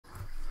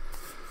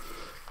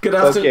Good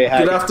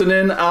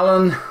afternoon,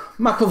 Alan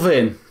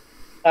MvllVain.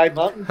 Hi,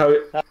 Martin.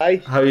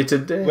 Hi. How are you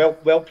today?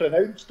 Well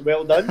pronounced.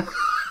 Well done.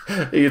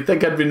 You'd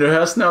think I'd been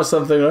rehearsing or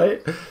something,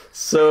 right?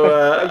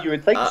 So you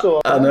would think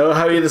so. I know.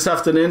 How are you this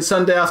afternoon?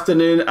 Sunday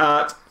afternoon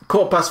at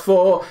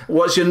 4:15.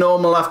 What's your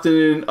normal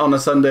afternoon on a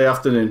Sunday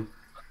afternoon?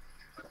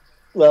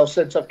 Well,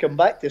 since I've come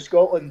back to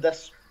Scotland,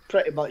 this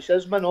pretty much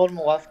is my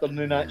normal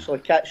afternoon. Actually,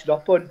 catching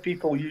up on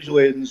people,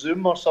 usually in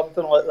Zoom or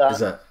something like that.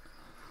 Is it?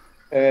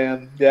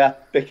 Yeah,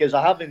 because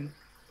I haven't,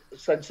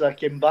 since I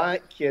came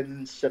back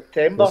in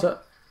September, Was it?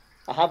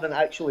 I haven't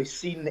actually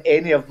seen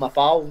any of my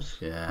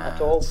pals at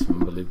all. It's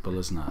unbelievable,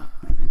 isn't it?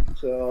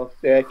 So,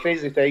 yeah,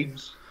 crazy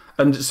times.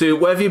 And so,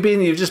 where have you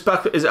been? You've just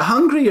back. Is it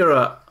Hungary you're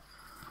at?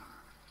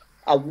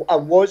 I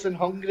was in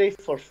Hungary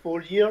for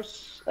 4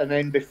 years, and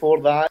then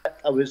before that,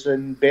 I was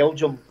in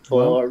Belgium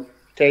for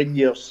 10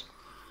 years.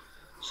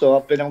 So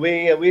I've been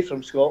away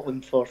from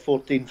Scotland for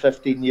 14,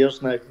 15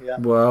 years now. Yeah.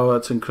 Wow,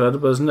 that's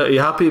incredible, isn't it? Are you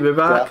happy to be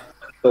back?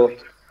 Yeah.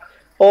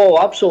 Oh,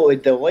 absolutely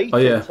delighted. Oh,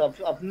 yeah.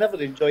 I've never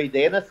enjoyed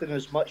anything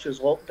as much as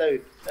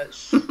lockdown.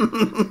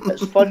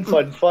 It's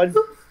fun.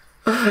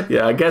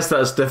 Yeah, I guess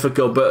that's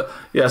difficult, but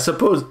yeah, I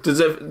suppose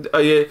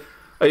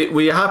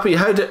were you happy?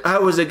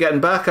 How was it getting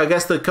back? I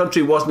guess the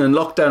country wasn't in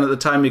lockdown at the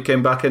time you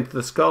came back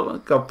into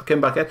Scotland. Came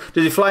back in.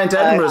 Did you fly into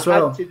Edinburgh as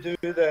well?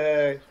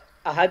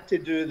 I had to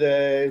do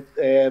the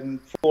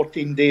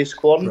 14 days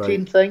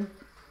quarantine thing,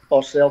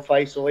 or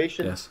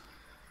self-isolation. Yes.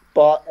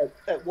 But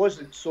it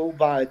wasn't so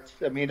bad.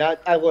 I mean, I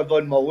live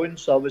on my own,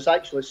 so I was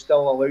actually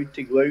still allowed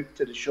to go out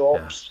to the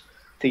shops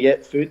to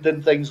get food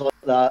and things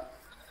like that.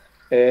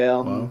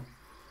 Wow.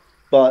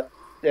 But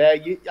yeah,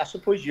 I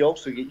suppose you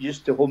also get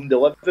used to home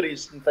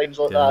deliveries and things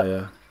like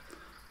that.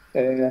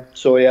 Yeah.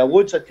 So yeah,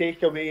 loads of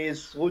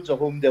takeaways, loads of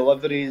home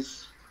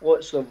deliveries,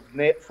 lots of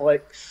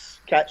Netflix,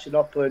 catching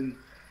up on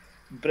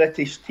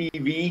British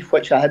TV,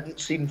 which I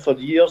hadn't seen for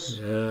years.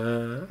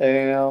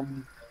 Yeah.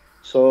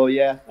 So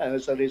yeah, and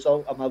as a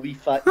result, I'm a wee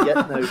fat git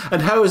now.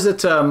 And how is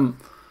it?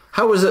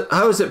 How is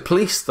it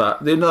policed? That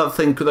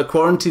thing, the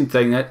quarantine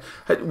thing.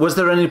 Was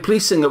there any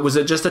policing? Was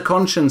it just a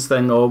conscience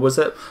thing, or was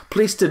it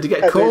policed? Did you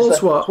get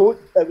calls?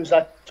 It was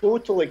a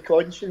totally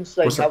conscience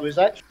thing. It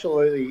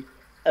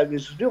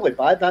was really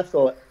bad. I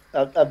thought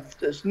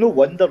it's no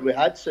wonder we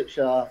had such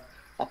a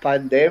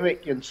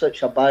pandemic and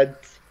such a bad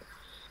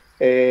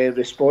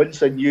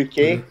response in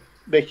UK,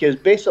 because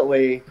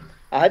basically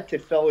I had to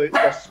fill out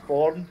this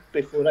form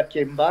before I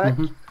came back.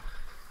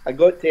 I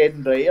got to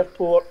Edinburgh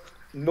Airport,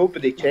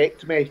 nobody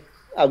checked me.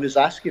 I was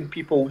asking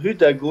people, who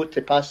do I go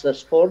to pass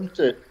this form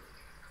to?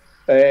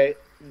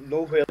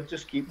 Nowhere,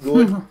 just keep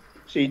going.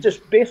 So you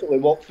just basically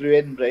walk through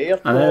Edinburgh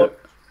Airport,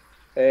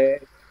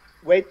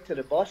 went to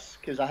the bus,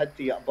 because I had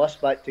to get a bus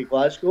back to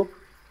Glasgow.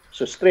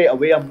 So straight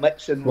away I'm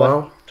mixing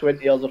with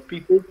 20 other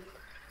people.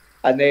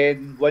 And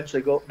then once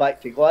I got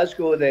back to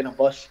Glasgow, then a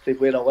bus to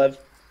where I live.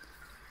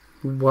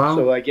 Wow.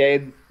 So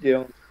again,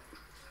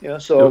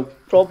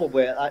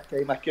 probably at that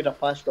time I could have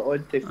passed it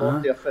on to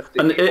 40 or 50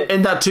 and people.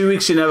 In that 2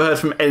 weeks you never heard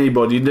from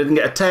anybody? You didn't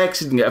get a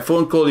text, you didn't get a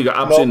phone call, you got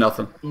absolutely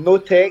nothing? No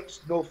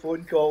text, no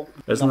phone call.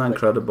 Isn't that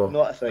incredible?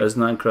 Not a thing.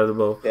 Isn't that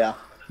incredible? Yeah.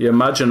 You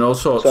imagine all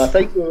sorts. So I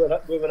think we were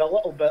a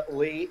little bit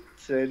late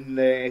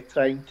in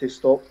trying to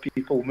stop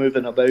people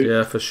moving about.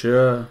 Yeah, for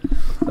sure.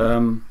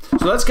 So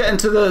let's get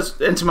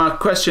into my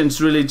questions,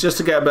 really, just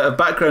to get a bit of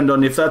background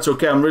on you, if that's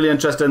okay. I'm really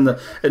interested in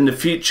the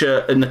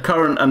future, in the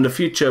current and the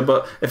future.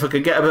 But if I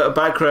could get a bit of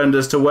background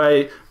as to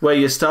where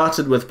you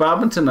started with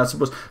badminton, I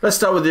suppose. Let's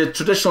start with the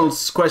traditional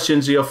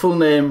questions. Your full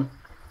name?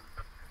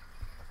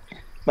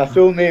 My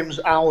full name's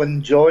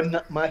Alan John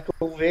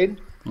MvllVain.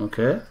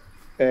 Okay.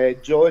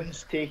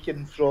 John's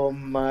taken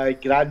from my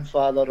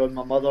grandfather on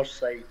my mother's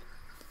side.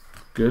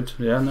 Good,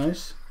 yeah,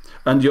 nice.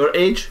 And your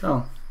age?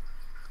 Oh.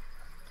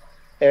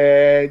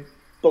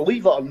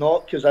 Believe it or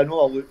not, because I know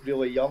I look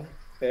really young,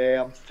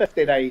 I'm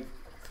 59.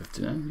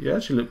 59? You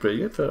actually look pretty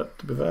good for it,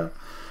 to be fair.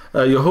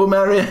 Your home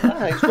area?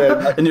 Thanks very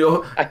much. And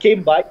I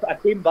came back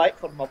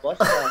for my bus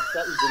pass.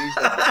 That was the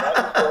reason I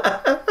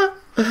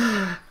came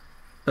back.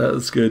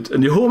 That's good.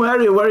 And your home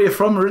area, where are you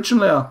from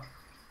originally, Al?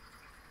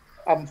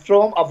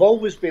 I've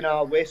always been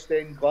a West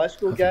End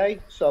Glasgow guy,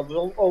 so I've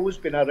always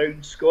been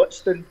around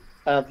Scotstoun.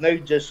 I've now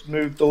just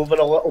moved over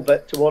a little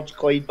bit towards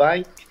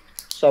Clydebank,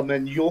 so I'm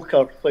in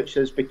Yoker, which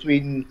is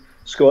between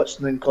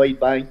Scotstoun and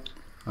Clydebank.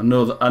 I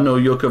know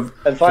Yoker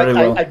in fact, very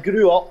well.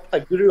 I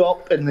grew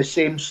up in the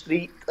same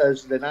street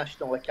as the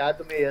National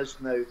Academy is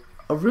now.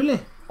 Oh, really?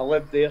 I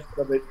lived there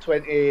for about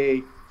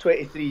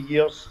 23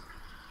 years.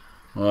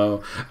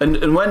 Wow.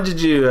 And when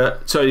did you,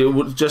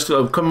 just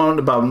come on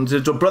about,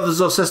 did your brothers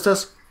or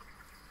sisters?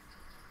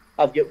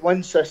 I've got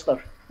one sister,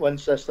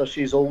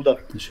 she's older.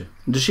 Is she?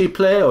 Does she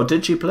play, or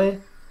did she play?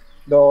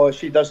 No,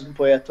 she doesn't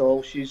play at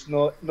all. She's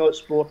not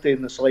sporty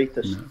in the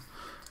slightest. No.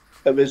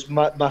 It was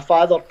my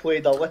father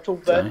played a little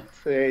bit,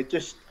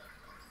 just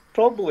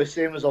probably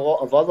same as a lot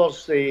of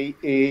others.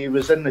 He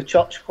was in the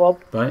church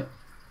club. Right.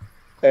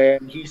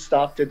 He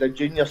started a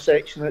junior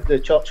section at the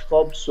church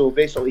club, so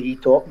basically he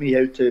taught me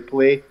how to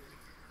play.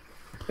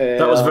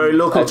 That was very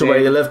local to where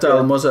you lived,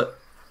 Alan, was it?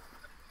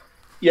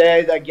 Yeah,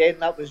 again,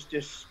 that was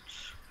just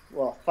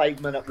a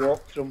 5-minute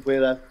walk from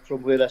where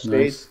I stayed.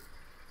 Nice.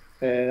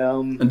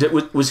 And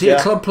was he a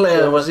club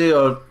player? Was he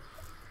or?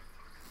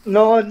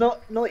 No,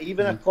 not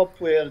even a club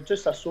player,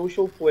 just a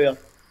social player.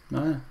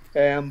 No.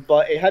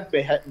 But he had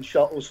me hitting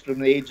shuttles from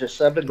the age of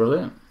 7.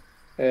 Brilliant.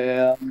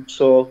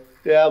 So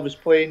I was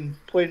playing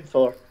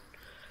for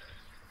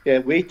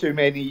way too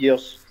many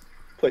years,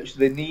 which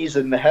the knees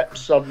and the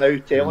hips are now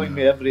telling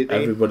me every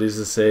day. Everybody's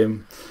the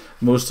same.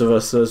 Most of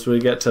us, as we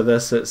get to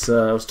this, it's.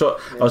 I was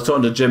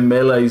talking to Jim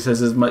Miller. He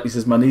says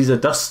my knees are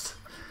dust.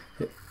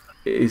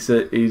 He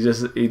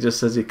just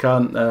says he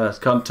can't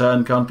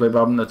turn, can't play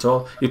badminton at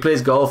all. He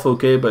plays golf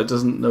okay, but it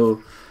doesn't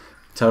know.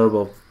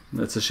 Terrible.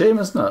 It's a shame,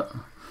 isn't it?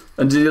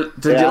 And did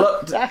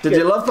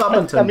you love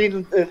badminton? I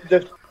mean,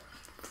 did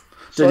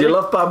you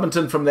love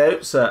badminton from the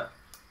outset?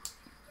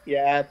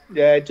 Yeah,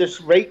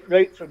 just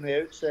right from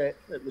the outset,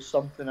 it was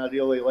something I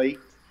really liked.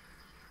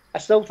 I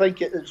still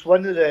think it's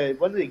one of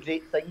the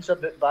great things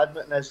about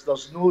badminton is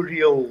there's no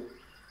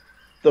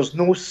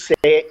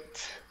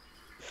set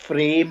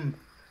frame.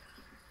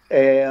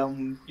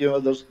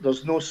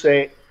 There's no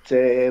set.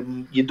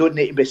 You don't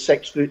need to be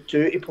 6'2"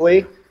 to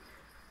play,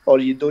 or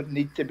you don't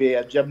need to be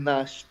a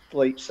gymnast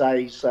like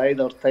size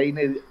either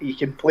tiny. You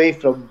can play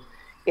from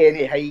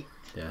any height.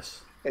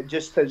 Yes. It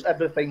just has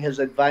everything has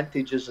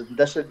advantages and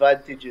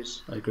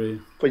disadvantages. I agree.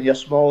 When you're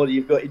smaller,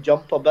 you've got to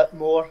jump a bit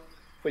more.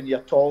 When you're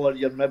taller,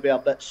 you're maybe a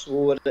bit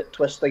slower at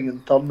twisting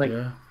and turning.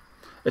 Yeah,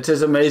 it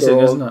is amazing,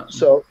 isn't it?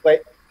 So,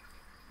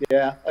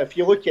 if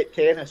you look at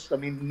tennis, I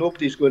mean,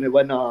 nobody's going to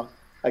win a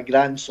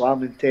Grand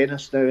Slam in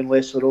tennis now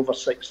unless they're over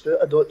 6 foot,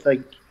 I don't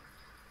think.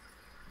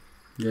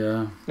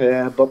 Yeah.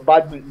 Yeah, but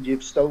badminton,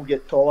 you've still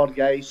got taller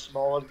guys,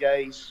 smaller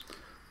guys.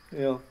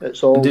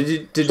 It's all. Did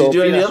you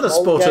do any other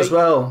sports as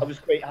well? I was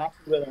quite happy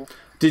with that.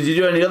 Did you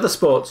do any other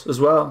sports as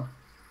well?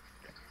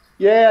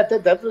 Yeah, I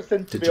did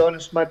everything, to be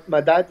honest.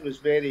 My dad was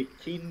very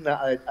keen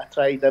that I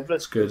tried everything.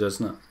 It's good,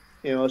 isn't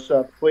it? So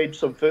I played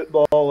some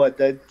football, I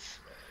did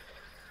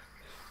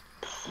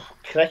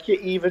cricket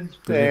even.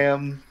 I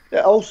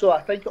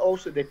think it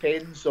also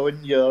depends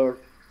on your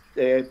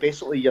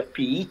basically your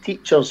PE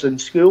teachers in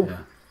school,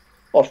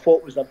 or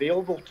what was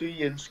available to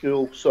you in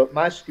school. So at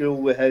my school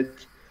we had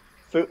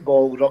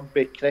football,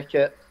 rugby,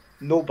 cricket,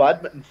 no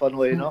badminton,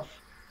 funnily enough.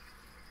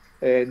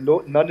 None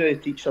of the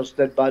teachers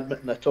did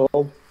badminton at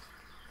all,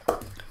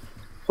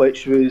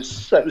 which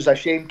was a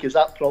shame because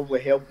that probably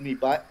held me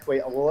back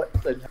quite a lot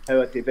in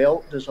how I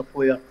developed as a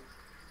player.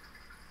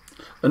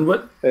 And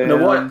what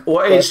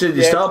age did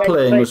you start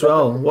playing as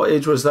well? What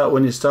age was that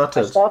when you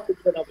started? I started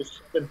when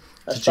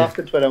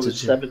I was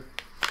 7.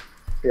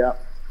 Yeah.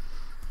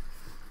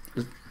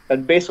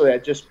 And basically I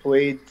just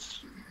played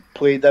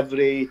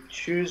every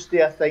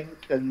Tuesday, I think,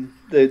 and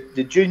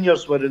the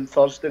juniors were on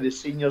Thursday, the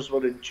seniors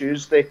were on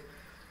Tuesday.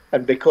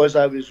 And because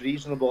I was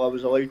reasonable, I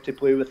was allowed to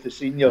play with the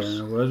seniors.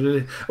 Yeah, well,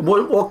 really.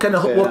 What kind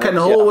of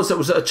hall was it?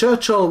 Was it a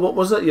church hall? What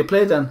was it you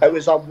played in? It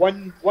was a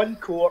one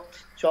court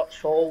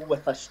church hall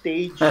with a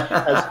stage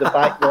as the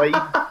back line.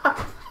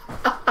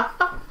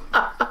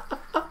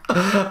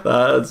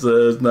 That's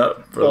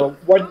not. So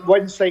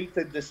one side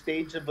had the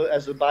stage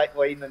as the back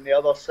line, and the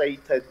other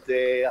side had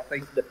I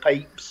think the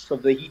pipes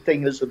of the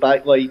heating as the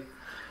back line.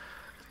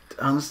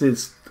 Honestly,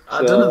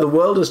 I don't know. The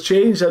world has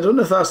changed. I don't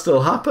know if that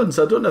still happens.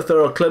 I don't know if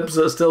there are clubs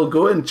that still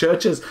go in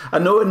churches. I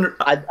know.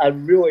 I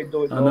really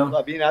don't know.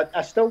 I mean,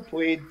 I still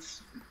played.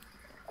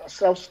 I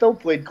still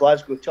played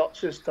Glasgow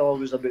churches till I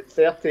was about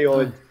 30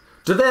 odd.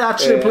 Do they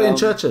actually play in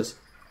churches?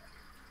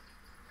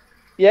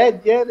 Yeah,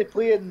 they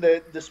play in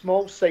the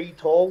small side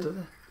hall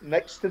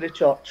next to the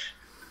church.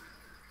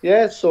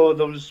 Yeah, so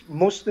there was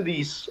most of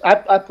these.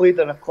 I played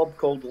in a club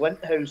called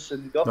Lint House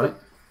in Gubbin.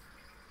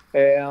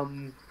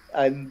 Right.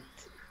 And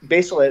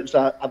basically it was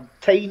a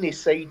tiny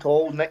side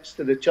hall next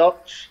to the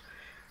church,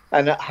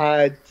 and it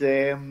had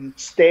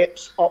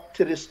steps up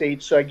to the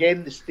stage. So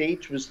again, the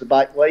stage was the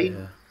back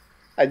line,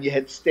 and you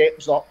had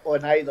steps up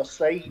on either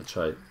side. That's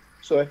right.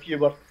 So if you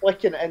were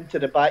flicking it into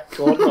the back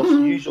corners,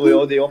 usually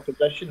all the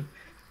opposition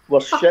were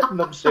shitting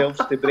themselves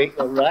to break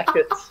their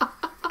rackets.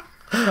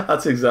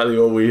 That's exactly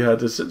what we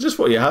had. It's just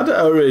what you had at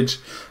our age.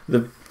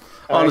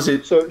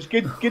 Honestly, so it's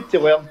good to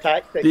learn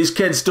tactics. These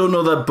kids don't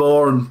know they're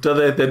born, do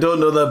they? They don't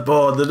know they're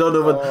born. They don't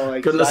know what.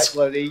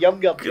 Exactly. The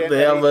younger generation.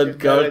 They haven't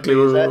got a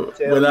clue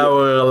when I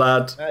was a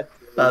lad.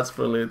 That's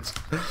brilliant.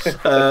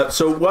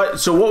 So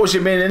what was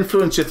your main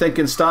influence, you think,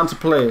 in starting to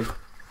play?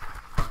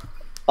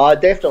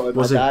 Definitely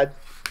my dad.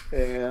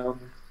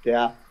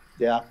 Yeah.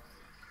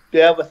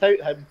 Without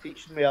him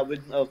teaching me, I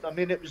wouldn't have. I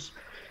mean,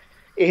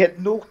 he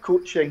had no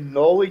coaching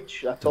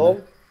knowledge at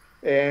all.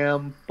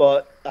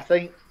 But I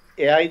think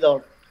he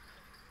either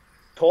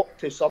talked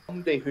to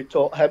somebody who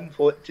taught him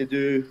what to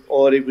do,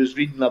 or he was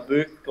reading a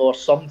book or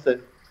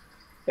something,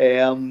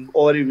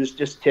 or he was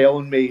just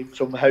telling me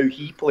from how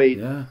he played.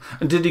 Yeah.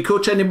 And did he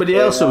coach anybody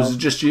else, or was it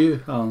just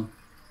you?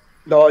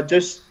 No,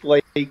 just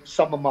like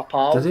some of my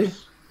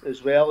pals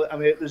as well. I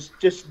mean, it was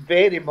just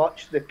very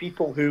much the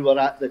people who were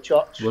at the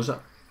church. Was it?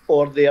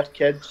 or their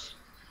kids.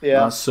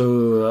 Yeah, that's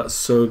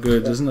so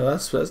good, isn't it?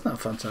 Isn't that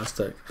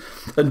fantastic?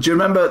 And do you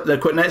remember the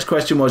next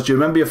question was? Do you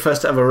remember your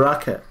first ever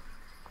racket?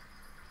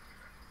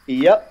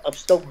 Yep, I've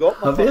still got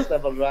my Have first you?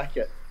 ever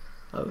racket.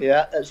 Oh.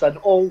 Yeah, it's an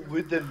all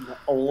wooden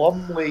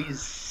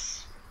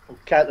Lumley's. I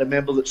can't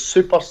remember, it's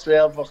Super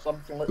Serve or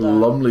something like that.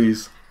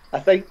 Lumley's. I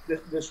think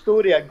the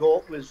story I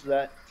got was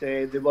that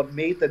they were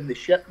made in the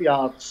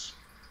shipyards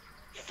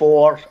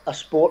for a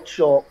sports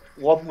shop.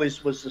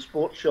 Lumley's was the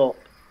sports shop.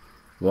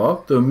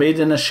 What? They were made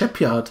in a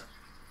shipyard?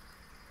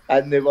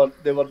 And they were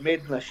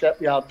made in a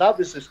shipyard. That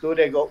was the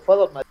story I got.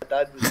 Whether my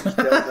dad was just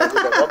telling me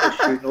the rubbish,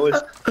 who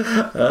knows?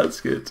 That's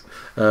good.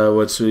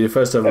 What's your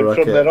first ever And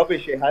racket? from the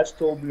rubbish he has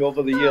told me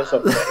over the years,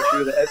 I'm pretty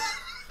sure it is.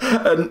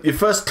 And your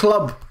first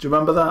club, do you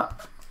remember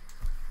that?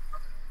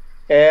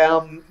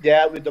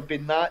 Yeah, it would have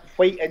been that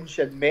White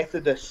Inchin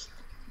Methodist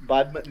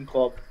Badminton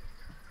Club,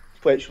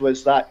 which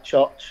was that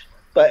church.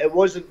 But it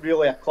wasn't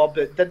really a club.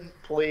 It didn't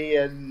play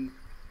in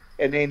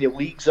any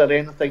leagues or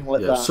anything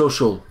like that.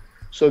 Social.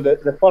 So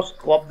the first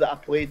club that I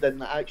played in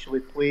that actually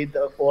played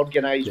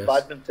organised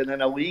badminton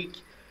in a league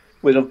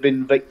would have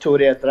been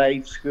Victoria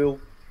Drive School.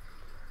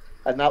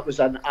 And that was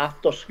an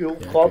after-school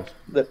club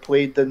that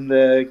played in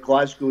the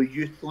Glasgow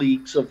youth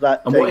leagues of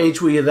that time. And what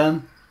age were you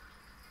then?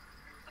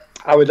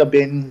 I would have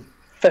been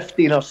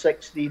 15 or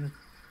 16.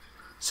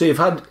 So you've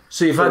had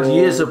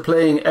years of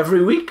playing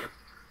every week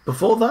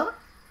before that?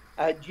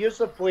 I had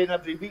years of playing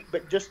every week,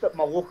 but just at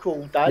my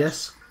local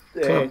dad's.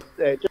 Club.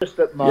 Just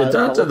at my Your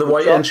dad my at the local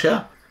White church.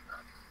 Inch,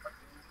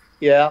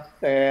 Yeah.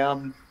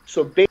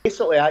 So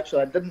basically,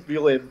 actually, I didn't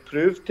really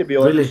improve, to be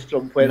honest,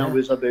 from when I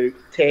was about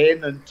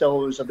 10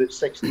 until I was about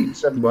 16,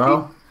 17.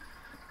 Wow.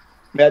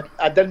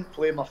 I didn't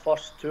play my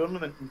first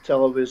tournament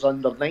until I was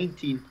under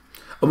 19.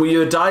 And were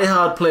you a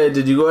die-hard player?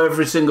 Did you go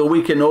every single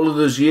week in all of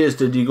those years?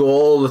 Did you go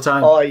all the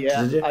time? Oh,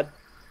 yeah. Did you?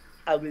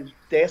 I was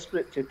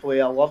desperate to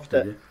play. I loved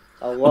it.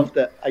 I loved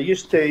it. I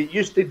used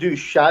to do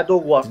shadow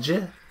work. Did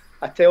you?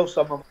 I tell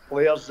some of my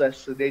players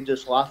this and they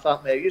just laugh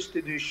at me. I used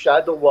to do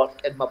shadow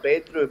work in my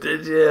bedroom.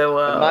 Did you?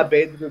 Wow. And my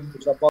bedroom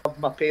was above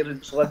my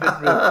parents' living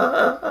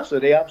room. So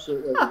they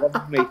absolutely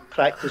loved me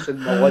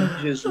practicing my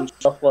lunges and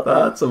stuff like that.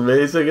 That's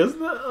amazing,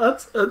 isn't it?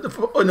 That's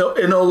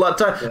in all that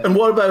time. Yeah. And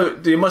what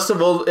about,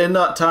 in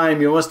that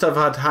time, you must have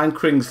had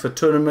hankerings for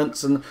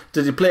tournaments. And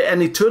did you play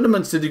any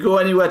tournaments? Did you go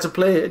anywhere to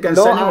play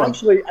against anyone? No,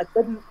 actually,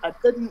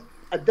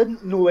 I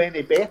didn't know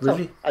any better.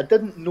 Really? I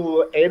didn't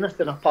know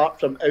anything apart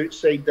from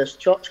outside this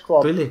church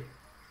club. Really?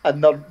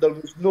 And there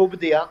was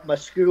nobody at my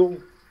school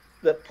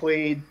that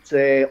played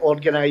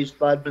organised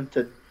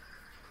badminton.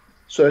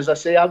 So as I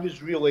say, I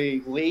was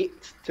really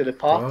late to the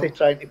party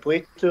trying to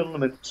play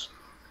tournaments.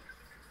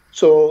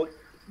 So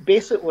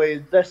basically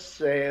this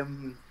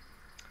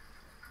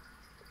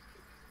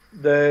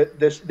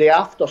the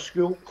after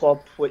school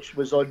club, which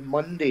was on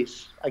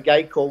Mondays, a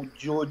guy called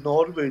Joe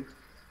Norwood,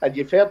 and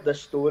you've heard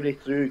this story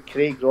through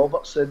Craig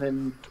Robertson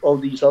and all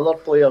these other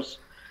players.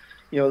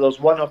 You know, there's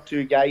one or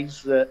two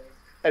guys that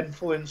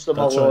influenced them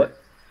a lot. Right.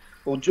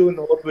 Well, Joe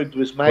Norwood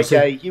was my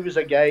guy. He was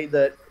a guy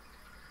that,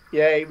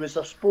 he was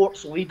a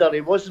sports leader. He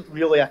wasn't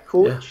really a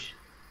coach,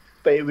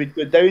 but he would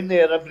go down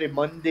there every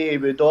Monday. He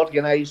would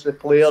organise the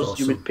players.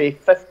 Awesome. You would pay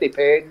 50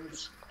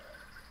 pence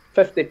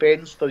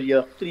for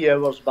your 3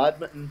 hours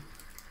badminton.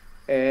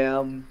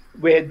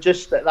 We had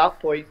just, at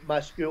that point, my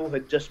school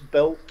had just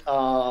built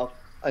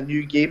a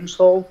new games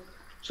hall.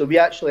 So we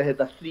actually had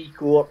a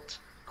 3-court,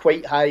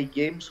 quite high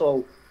games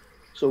hall.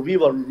 So we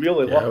were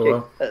really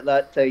lucky at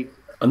that time,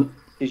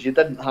 because you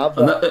didn't have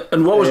that.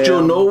 And what was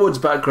Joe Norwood's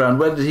background?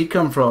 Where did he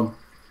come from?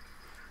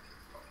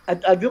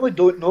 I really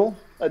don't know.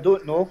 I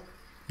don't know.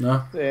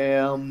 No.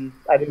 And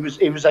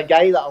he was a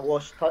guy that I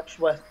lost touch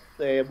with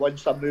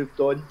once I moved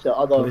on to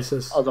other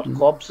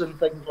clubs and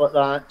things like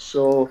that.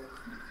 So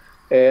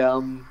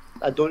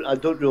I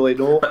don't really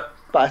know.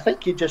 But I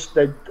think he just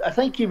did. I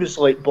think he was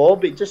like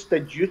Bob. He just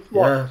did youth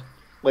work,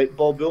 like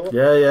Bob Bullock.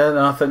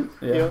 No, I think.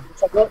 You know,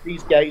 I've got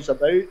these guys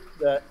about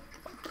that.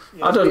 You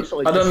know, I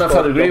don't know if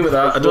I'd agree with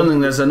that. I don't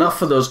think there's enough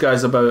for those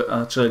guys about,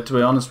 actually, to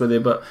be honest with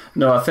you. But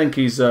no, I think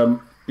he's. I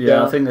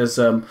think there's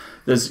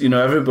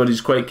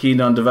everybody's quite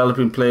keen on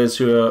developing players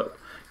who are,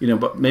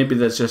 but maybe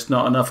there's just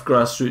not enough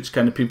grassroots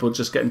kind of people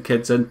just getting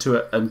kids into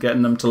it and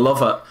getting them to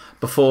love it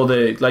before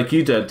they, like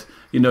you did.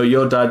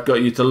 Your dad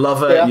got you to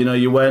love it.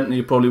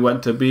 You probably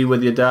went to be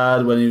with your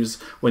dad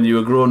when you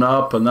were growing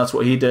up, and that's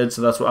what he did.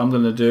 So that's what I'm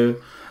going to do.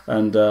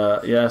 And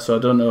so I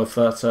don't know if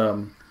that's.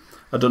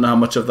 I don't know how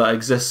much of that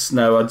exists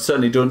now. I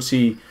certainly don't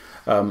see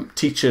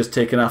teachers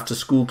taking after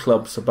school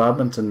clubs for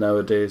badminton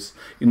nowadays.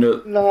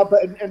 No,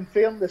 but in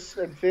fairness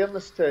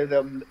to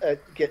them,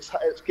 it's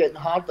getting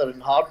harder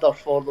and harder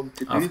for them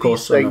to do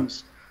these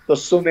things.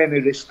 There's so many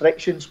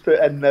restrictions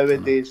put in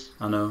nowadays.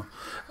 I know.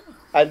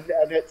 and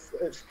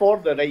it's for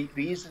the right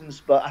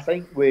reasons, but I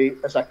think we,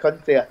 as a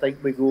country, I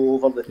think we go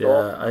over the top.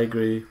 Yeah, I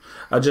agree.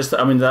 I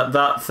mean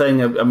that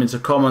thing. I mean, it's a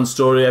common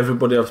story.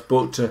 Everybody I've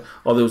spoke to,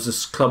 or there was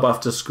this club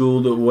after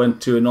school that we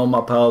went to, and all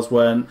my pals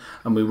went,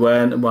 and we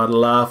went and we had a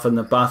laugh. And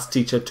the bass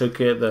teacher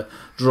took it, the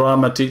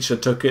drama teacher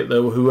took it,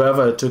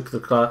 whoever took the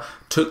class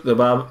took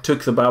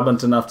the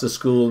badminton after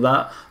school.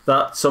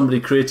 That somebody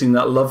creating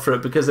that love for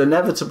it, because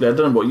inevitably, I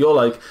don't know what you're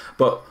like,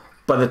 but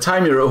by the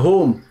time you're at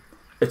home,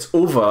 it's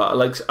over.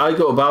 Like, I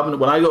go to badminton,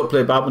 when I go to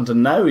play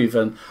badminton now,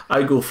 even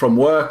I go from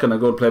work and I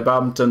go to play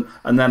badminton,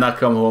 and then I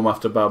come home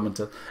after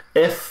badminton.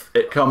 If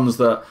it comes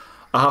that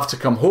I have to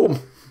come home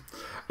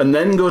and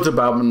then go to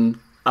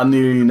badminton, I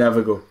nearly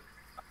never go.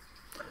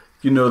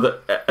 You know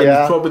that, and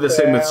it's probably the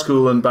same with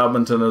school and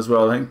badminton as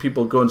well. I think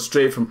people going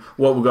straight from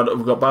we've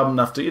got badminton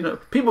after. You know,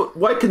 people,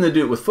 why can they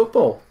do it with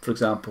football, for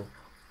example?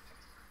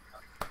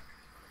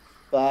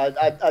 But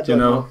I don't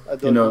know. I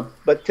don't know.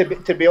 But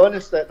to be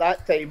honest, at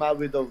that time, I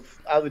would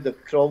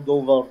have crawled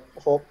over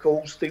hot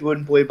coals to go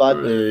and play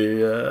badminton.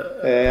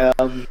 Really,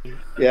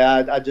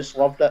 yeah, I just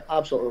loved it.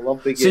 Absolutely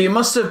loved the game. So you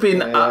must have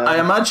been. I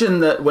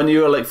imagine that when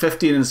you were like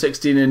 15 and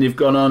 16, and you've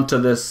gone on to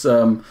this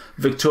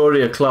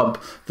Victoria club,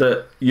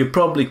 that you're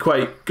probably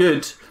quite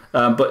good,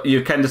 but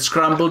you kind of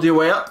scrambled your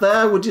way up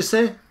there. Would you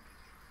say?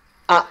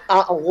 At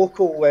a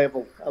local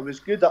level, I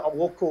was good at a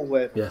local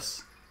level.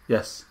 Yes.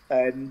 Yes.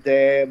 And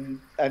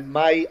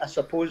I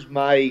suppose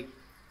my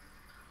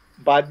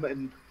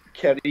badminton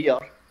career,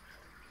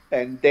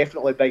 and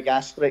definitely big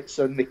asterisks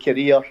on the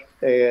career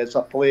as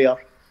a player,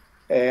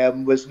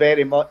 was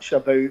very much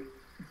about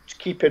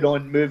keeping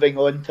on, moving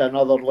on to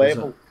another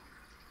level.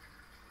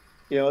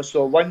 You know,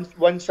 so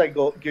once I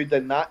got good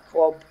in that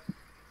club,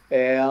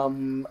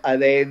 and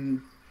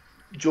then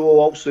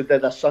Joe also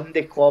did a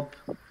Sunday club,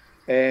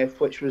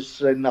 which was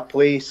in a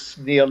place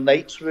near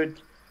Knightswood,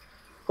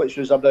 which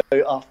was about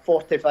a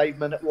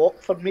 45-minute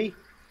walk for me.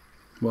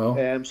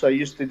 Wow. So I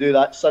used to do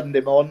that Sunday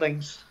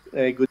mornings,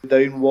 go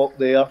down, walk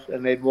there,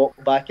 and then walk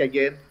back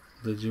again.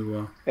 Did you?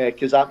 Wow.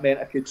 Because that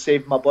meant I could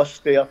save my bus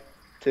fare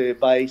to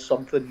buy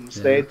something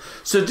instead. Yeah.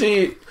 So do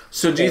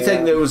you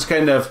think there was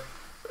kind of?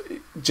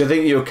 Do you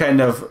think you were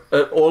kind of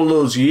all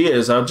those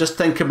years? I just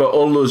think about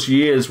all those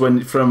years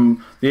when,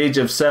 from the age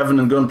of 7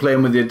 and going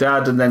playing with your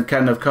dad, and then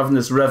kind of having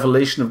this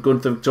revelation of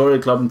going to the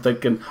Victoria Club and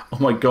thinking, "Oh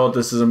my God,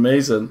 this is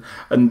amazing!"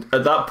 And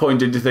at that point,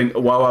 did you think,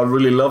 "Wow, I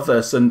really love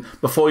this"? And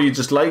before, you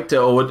just liked it,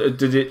 or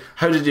did you?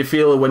 How did you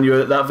feel when you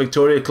were at that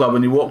Victoria Club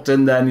and you walked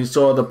in there and you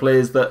saw other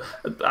players that?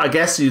 I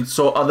guess you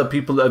saw other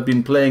people that had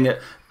been playing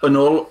it in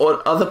all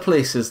or other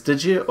places.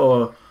 Did you?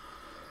 Or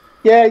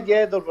Yeah,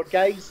 there were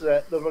guys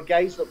that were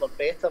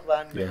better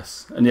than me.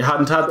 Yes, and you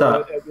hadn't had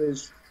that. It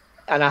was,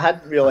 and I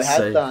hadn't really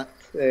had that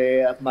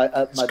at my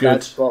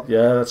dad's club.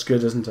 Yeah, that's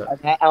good, isn't it? And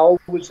I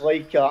always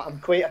like I'm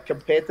quite a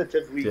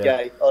competitive wee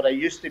guy, or I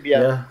used to be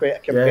quite a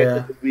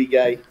competitive wee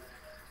guy.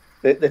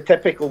 The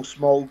typical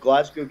small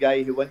Glasgow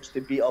guy who wants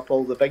to beat up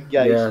all the big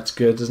guys. Yeah, it's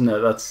good, isn't it?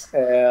 That's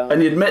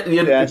and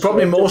you'd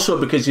probably more so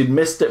because you'd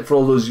missed it for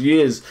all those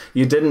years.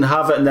 You didn't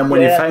have it, and then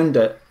when you found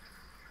it.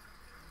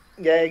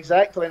 Yeah,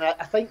 exactly, and I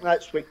think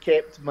that's what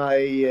kept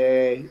me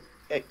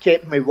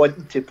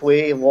wanting to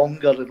play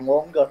longer and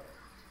longer.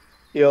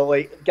 You know,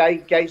 like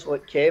guys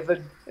like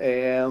Kevin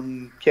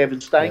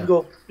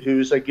Stango,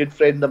 who's a good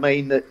friend of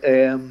mine.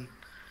 That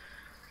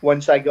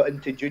once I got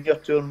into junior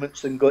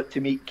tournaments and got to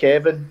meet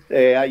Kevin,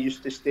 I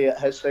used to stay at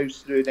his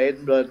house through in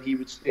Edinburgh, and he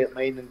would stay at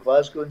mine in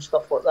Glasgow and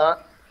stuff like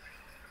that.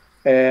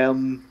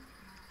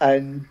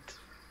 And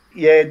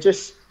yeah,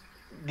 just.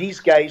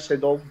 These guys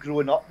had all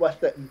grown up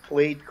with it and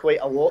played quite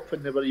a lot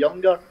when they were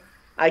younger.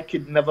 I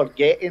could never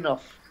get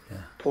enough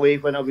play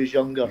when I was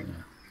younger.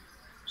 Yeah.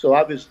 So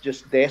I was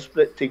just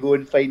desperate to go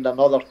and find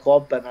another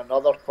club and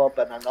another club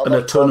and another and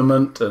a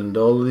tournament and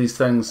all of these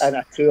things. And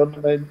a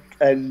tournament,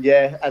 and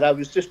and I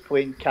was just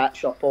playing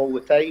catch up all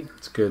the time.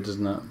 It's good,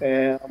 isn't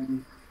it?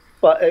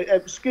 But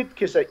it was good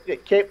because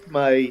it kept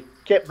my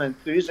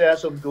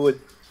enthusiasm going.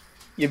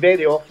 You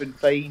very often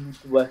find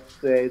with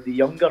the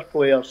younger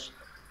players,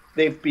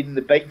 they've been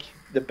the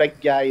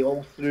big guy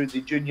all through the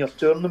junior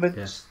tournaments.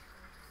 Yes.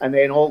 And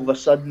then all of a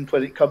sudden,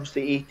 when it comes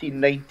to 18,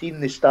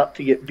 19, they start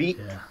to get beat.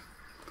 Yeah.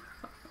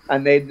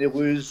 And then they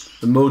lose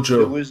the mojo.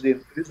 They lose the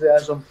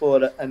enthusiasm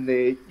for it, and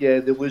they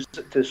lose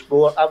it to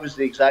sport. I was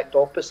the exact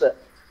opposite.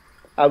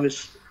 I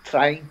was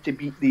trying to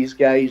beat these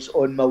guys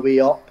on my way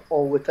up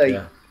all the time.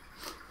 Yeah.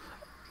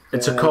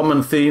 It's a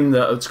common theme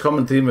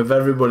of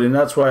everybody, and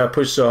that's why I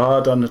pushed so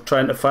hard on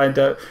trying to find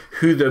out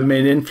who the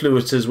main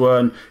influences were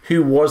and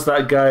who was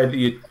that guy that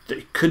you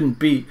couldn't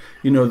beat.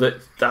 You know,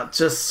 that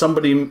just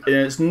somebody, and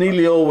it's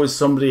nearly always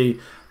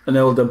somebody, an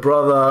elder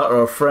brother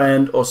or a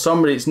friend or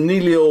somebody. It's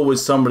nearly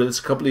always somebody that's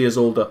a couple of years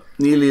older.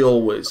 Nearly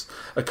always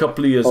a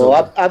couple of years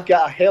older. I've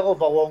got a hell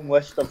of a long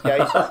list of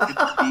guys that I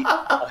couldn't beat.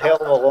 A hell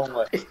of a long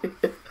list.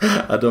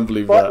 I don't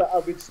believe that I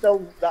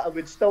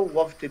would still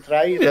love to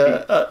try.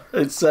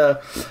 It's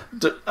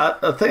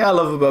the thing I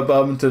love about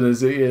badminton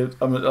is that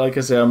like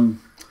I say,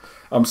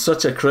 I'm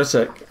such a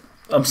critic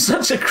I'm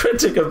such a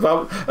critic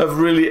of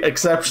really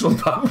exceptional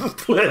badminton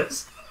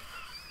players.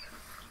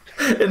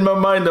 In my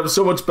mind, I'm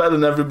so much better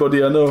than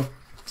everybody I know.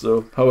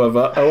 So,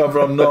 however,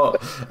 I'm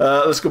not.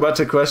 Let's go back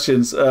to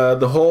questions.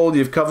 The hall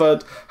you've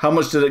covered. How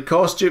much did it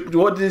cost you?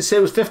 What did you say?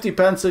 It was 50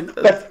 pence?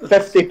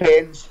 50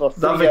 pence for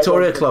that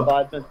Victoria Club.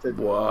 Badminton.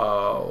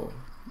 Wow.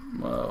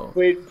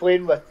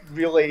 Playing with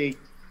really,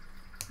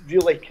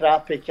 really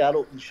crappy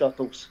Carrollton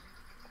shuttles.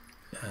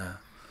 Yeah.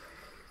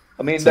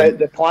 I mean,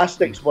 the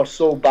plastics were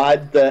so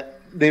bad that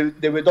they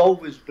would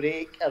always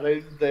break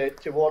around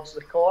towards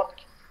the cork.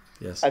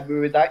 Yes. And we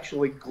would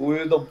actually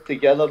glue them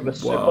together with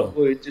super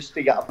glue just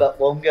to get a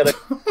bit longer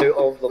out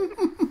of them.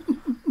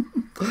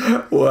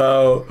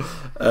 Wow,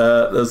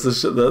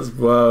 that's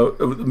wow.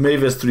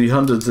 Mavis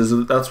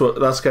 300s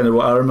that's kind of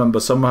what I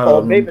remember somehow.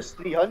 Oh, Mavis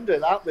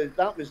 300,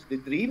 that was the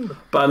dream.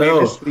 But I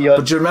know.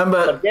 But do you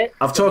remember?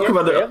 I've talked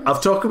about it.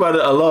 I've talked about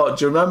it a lot.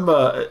 Do you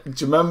remember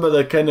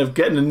the kind of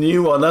getting a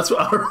new one? That's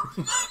what I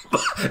remember.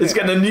 It's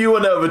getting a new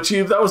one out of a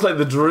tube. That was like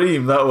the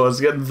dream. That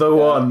was getting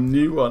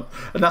new one.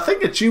 And I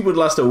think a tube would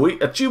last a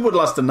week. A tube would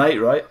last a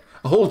night, right?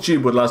 A whole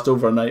tube would last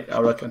over a night,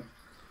 I reckon.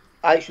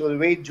 Actually, the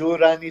way Joe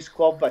ran his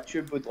club, a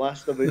tube would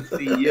last about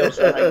 3 years.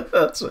 I think.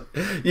 That's right.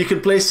 You can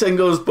play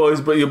singles,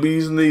 boys, but you'll be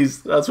using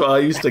these. That's what I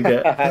used to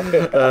get.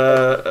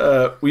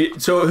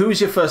 So who was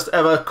your first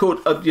ever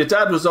coach? Your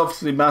dad was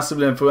obviously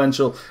massively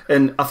influential,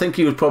 and I think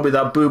he was probably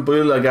that Boo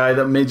Boola guy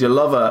that made you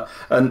love her.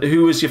 And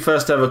who was your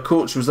first ever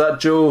coach? Was that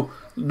Joe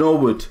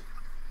Norwood?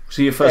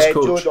 So your first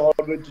coach? Joe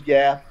Norwood,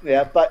 yeah.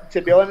 But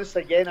to be honest,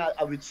 again,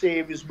 I would say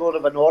he was more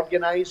of an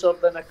organiser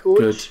than a coach.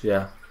 Good,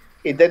 yeah.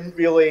 He didn't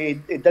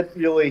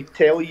really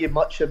tell you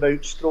much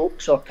about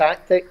strokes or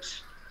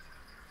tactics.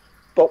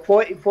 But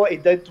what he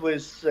did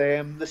was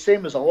the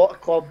same as a lot of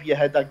clubs. You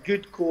had a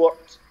good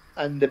court,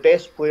 and the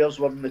best players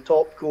were in the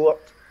top court,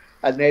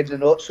 and then the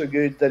not so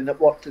good, and it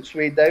worked its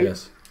way down.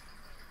 Yes.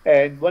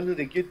 And one of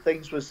the good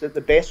things was that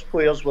the best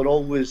players were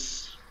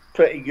always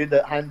pretty good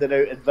at handing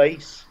out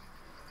advice.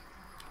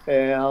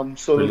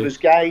 So there was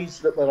guys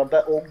that were a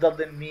bit older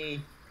than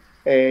me,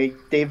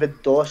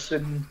 David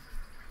Dawson,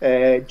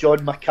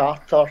 John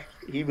MacArthur.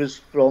 He was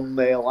from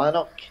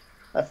Lanark,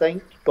 I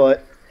think,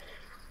 but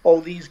all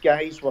these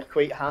guys were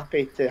quite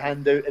happy to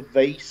hand out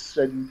advice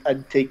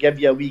and to give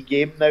you a wee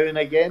game now and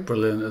again.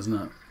 Brilliant, isn't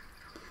it?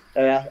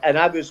 And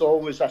I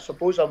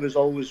suppose I was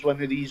always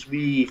one of these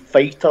wee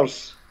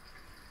fighters,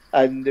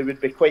 and they would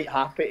be quite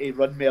happy to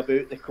run me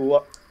about the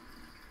court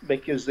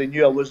because they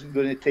knew I wasn't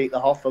going to take the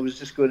huff. I was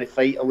just going to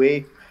fight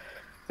away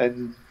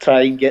and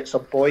try and get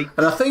some points.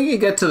 And I think you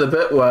get to the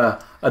bit where,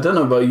 I don't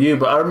know about you,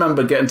 but I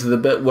remember getting to the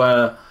bit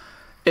where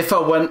if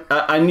I went,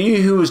 I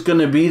knew who was going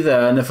to be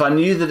there, and if I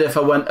knew that if I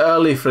went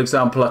early, for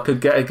example, I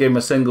could get a game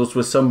of singles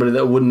with somebody that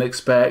I wouldn't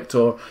expect,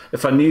 or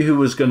if I knew who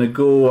was going to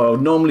go, I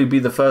would normally be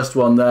the first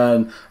one there,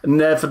 and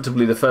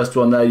inevitably the first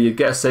one there, you'd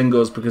get a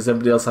singles because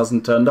everybody else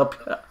hasn't turned up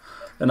yet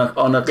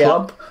on a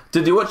club.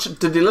 Did you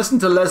listen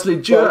to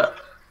Leslie Jewett?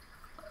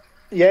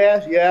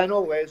 Yeah, I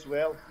know Les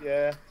well.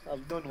 Yeah,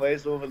 I've known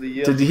Les over the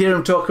years. Did you hear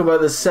him talk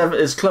about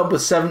his club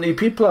with 70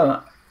 people on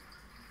it?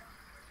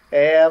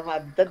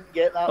 I didn't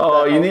get that.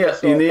 Oh, you need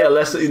to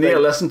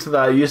listen to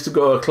that. I used to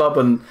go to a club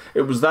and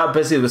it was that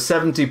busy. There were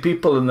 70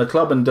 people in the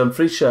club in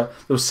Dumfriesshire.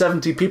 There were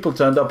 70 people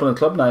turned up on a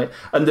club night,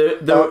 and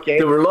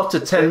there were lots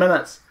of 10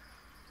 minutes.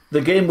 The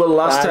game will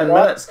last 10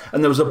 minutes,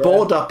 and there was a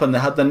board up, and they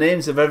had the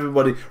names of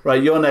everybody.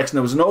 Right, you're next, and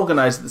there was an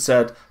organizer that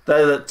said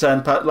they're at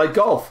 10 past, like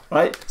golf,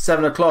 right?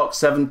 7 o'clock,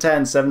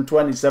 7:10,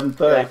 7:20,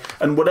 7:30,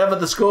 and whatever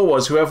the score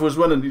was, whoever was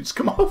winning, you just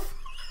come off.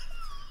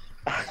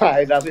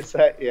 Aye, that was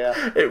it. Yeah,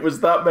 it was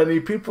that many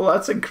people.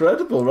 That's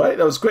incredible, right?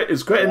 That was great. It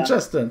was quite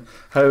interesting.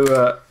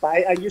 How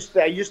I used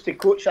to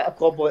coach at a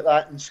club like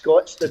that in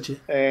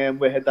Scotstoun.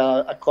 We had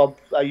a club.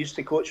 I used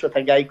to coach with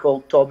a guy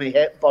called Tommy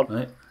Hepburn.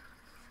 Right.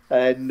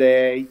 And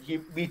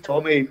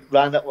Tommy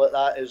ran it like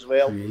that as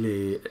well.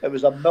 Really? It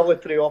was a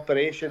military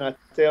operation, I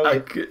tell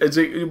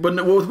you.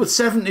 With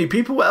 70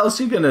 people, what else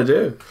are you going to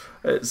do?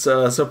 It's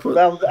there's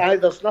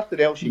nothing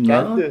else you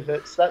can do.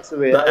 That's the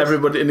way.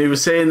 Everybody, and he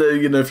was saying that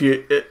if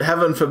you,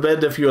 heaven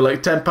forbid, if you were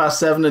like 10 past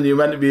 7 and you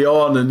meant to be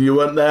on and you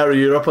weren't there, or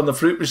you're up on the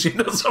fruit machine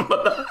or something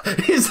like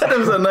that. He said it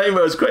was a nightmare.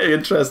 It was quite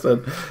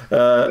interesting.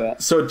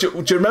 So,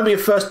 do you remember your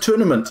first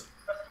tournament?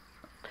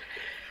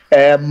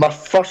 My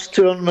first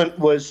tournament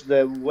was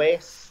the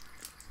West,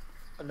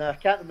 and I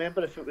can't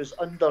remember if it was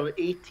under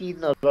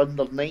 18 or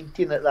under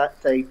 19 at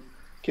that time,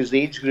 because the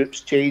age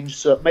groups changed,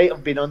 so it might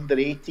have been under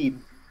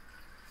 18.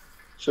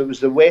 So it was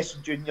the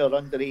West Junior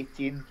under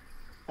 18,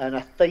 and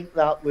I think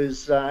that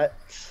was at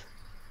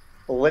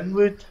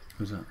Linwood.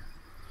 Who's that?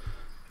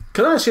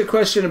 Can I ask you a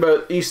question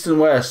about East and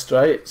West,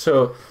 right?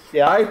 So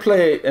I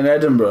play in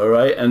Edinburgh,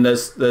 right, and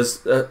there's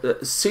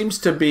seems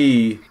to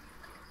be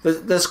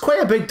there's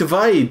quite a big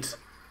divide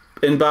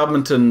in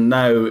badminton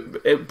now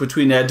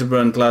between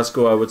Edinburgh and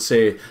Glasgow. I would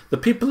say the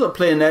people that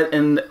play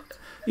in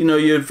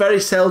you very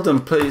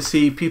seldom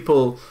see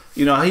people.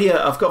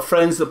 I've got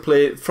friends that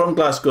play from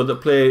Glasgow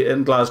that play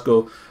in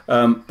Glasgow,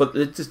 but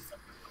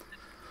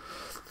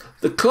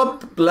the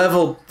club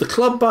level, the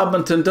club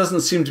badminton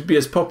doesn't seem to be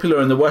as popular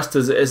in the West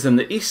as it is in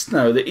the East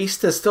now. The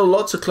East, there's still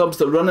lots of clubs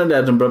that run in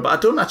Edinburgh, but I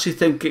don't actually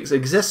think it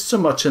exists so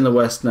much in the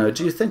West now. What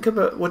do you think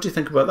about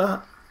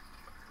that?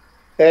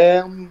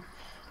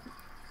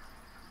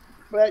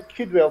 Well, it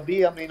could well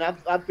be. I mean,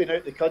 I've been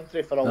out the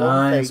country for a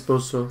long time. I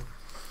suppose so.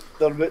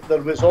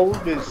 There was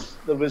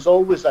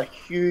always a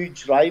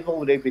huge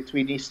rivalry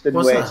between East and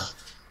West.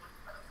 That?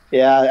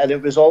 Yeah, and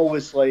it was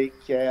always like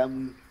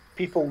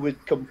people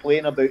would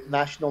complain about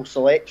national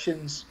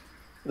selections,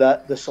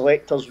 that the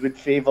selectors would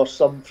favour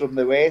some from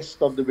the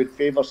West or they would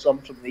favour some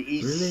from the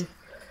East.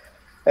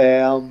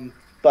 Really?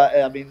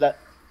 But I mean that.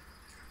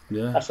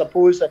 Yeah. I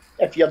suppose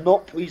if you're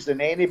not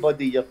pleasing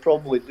anybody, you're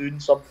probably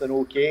doing something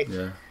okay.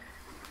 Yeah.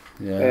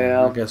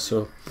 Yeah, I guess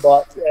so.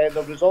 But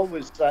there was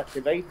always that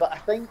divide. But I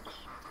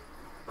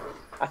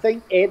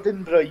think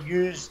Edinburgh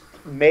used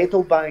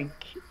MvllVain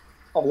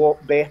a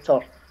lot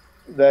better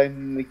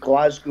than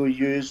Glasgow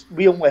used.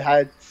 We only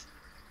had,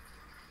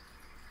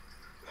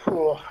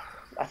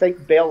 I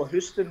think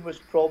Bellhouston was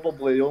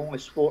probably the only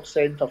sports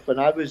centre when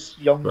I was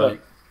younger.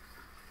 Right.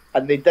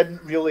 And they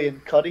didn't really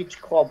encourage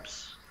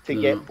clubs to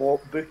get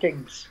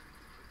bookings.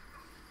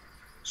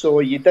 So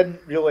you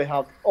didn't really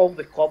have, all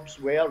the clubs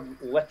were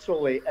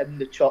literally in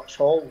the church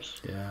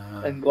halls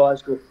in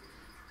Glasgow.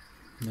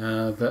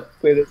 Yeah,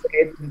 whereas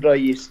Edinburgh,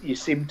 you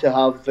seem to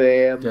have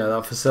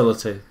that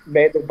facility.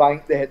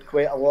 MvllVain, they had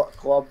quite a lot of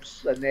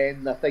clubs, and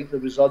then I think there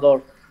was other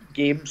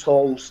games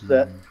halls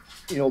that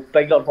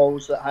bigger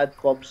halls that had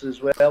clubs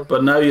as well.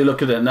 But now you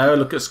look at it now,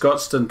 look at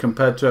Scotstoun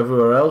compared to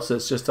everywhere else.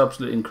 It's just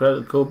absolutely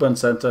incredible. Coburn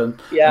Centre.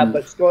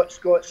 But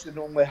Scotstoun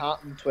only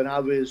happened when I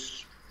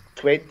was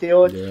 20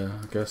 odd. Yeah,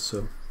 I guess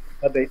so.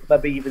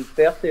 Maybe even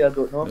 30. I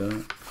don't know.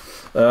 Yeah.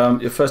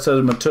 Your first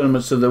Edinburgh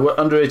tournament, so the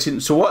under 18.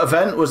 So what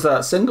event was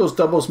that? Singles,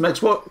 doubles,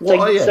 mixed? What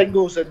are you?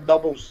 Singles and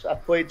doubles. I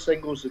played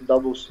singles and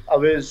doubles. I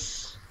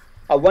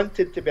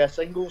wanted to be a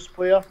singles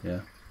player.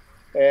 Yeah.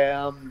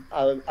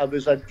 I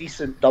was a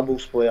decent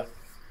doubles player.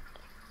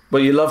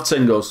 But you loved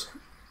singles.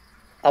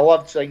 I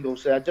loved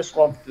singles. I just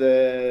loved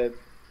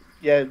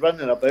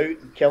running about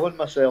and killing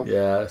myself.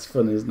 Yeah, it's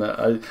fun, isn't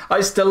it?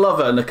 I still love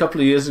it. And a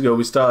couple of years ago,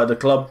 we started a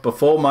club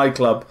before my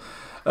club.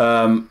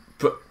 The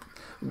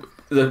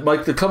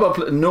club up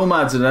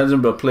Nomads in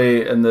Edinburgh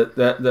play in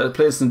the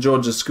place St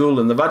George's School,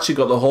 and they've actually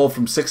got the hall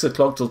from 6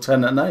 o'clock till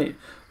 10 at night.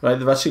 Right,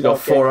 they've actually got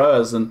 4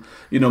 hours, and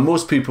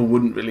most people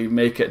wouldn't really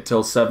make it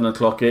till 7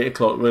 o'clock, 8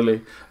 o'clock,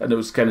 really. And it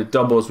was kind of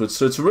doubles with,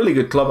 so it's a really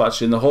good club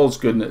actually, and the hall's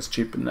good and it's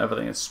cheap and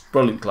everything. It's a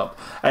brilliant club.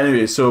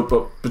 Anyway,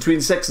 but between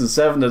 6 and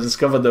 7, I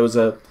discovered there was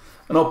an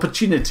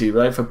opportunity,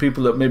 right, for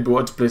people that maybe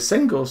wanted to play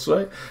singles,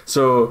 right?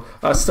 So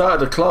I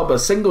started a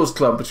singles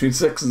club between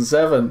 6 and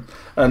 7,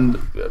 and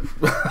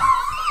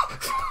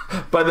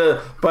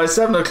by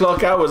 7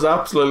 o'clock I was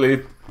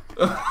absolutely.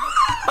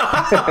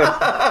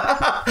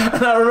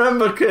 And I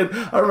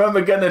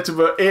remember getting it to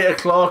about 8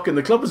 o'clock, and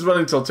the club was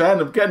running till 10.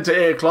 I'm getting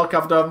to 8 o'clock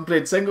after having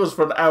played singles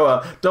for an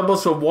hour,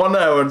 doubles for 1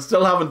 hour, and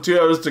still having 2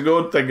 hours to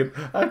go, and thinking,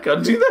 I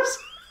can't do this.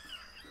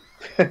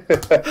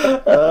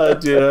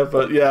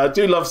 But yeah, I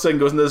do love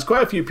singles, and there's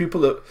quite a few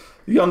people that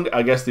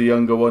I guess the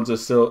younger ones are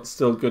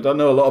still good. I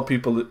know a lot of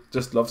people that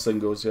just love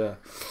singles. I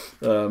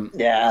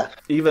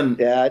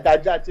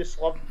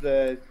just loved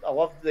the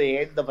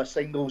end of a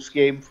singles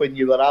game when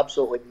you were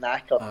absolutely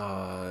knackered.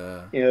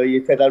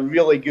 You had a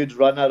really good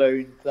run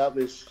around. It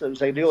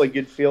was a really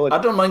good feeling.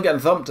 I don't mind getting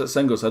thumped at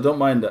singles. I don't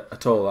mind it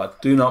at all. I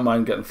do not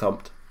mind getting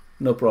thumped.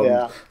 No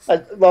problem. Yeah.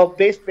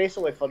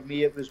 Basically for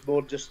me, it was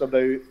more just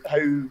about how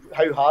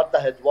hard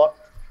I had worked.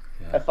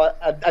 Yeah. If I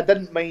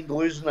didn't mind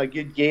losing a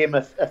good game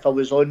if I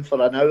was on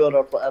for an hour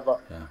or whatever.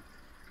 Yeah.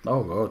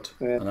 Oh God,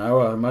 an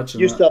hour, I imagine.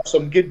 Used to have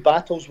some good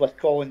battles with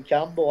Colin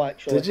Campbell,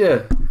 actually. Did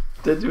you?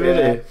 Did you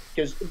really?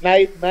 Because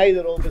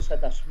neither of us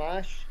had a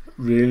smash.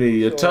 Really?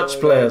 Your touch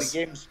players?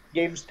 The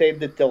games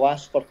tended to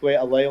last for quite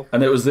a while.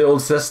 And it was the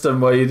old system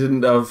where you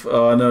didn't have...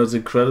 Oh, I know, it's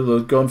incredible. It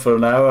was going for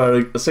an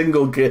hour. A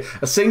single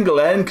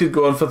end could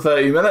go on for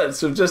 30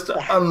 minutes. It was just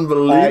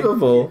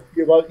unbelievable.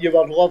 You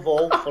were love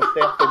all for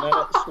 30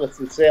 minutes with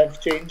the serves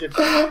changing.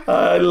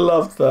 I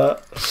loved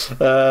that.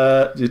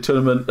 Your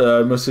tournament,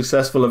 most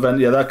successful event.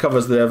 Yeah, that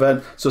covers the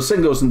event. So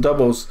singles and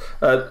doubles.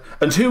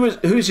 And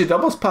who's your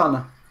doubles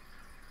partner?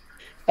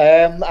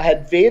 I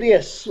had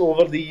various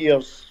over the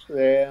years.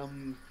 I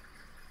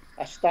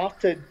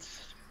started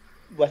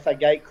with a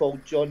guy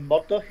called John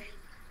Murdoch,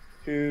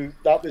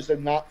 that was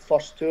in that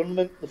first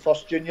tournament, the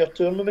first junior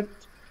tournament.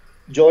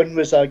 John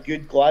was a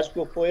good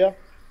Glasgow player.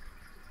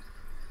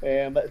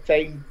 At the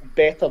time,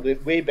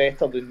 way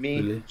better than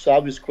me. Really? So I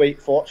was quite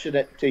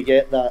fortunate to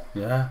get that.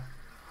 Yeah.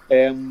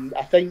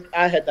 I think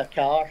I had a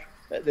car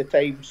at the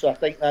time, so I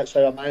think that's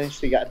how I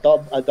managed to get a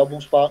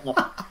doubles partner.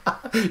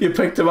 You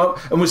picked him up,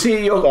 and was he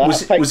at your club?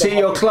 Was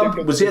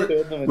he at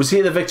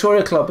the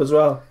Victoria Club as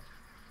well?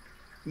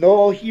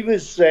 No, he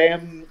was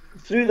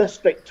through this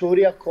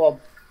Victoria Club.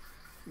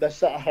 The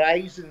sort of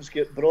horizons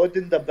get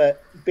broadened a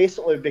bit,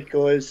 basically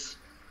because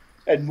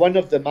in one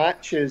of the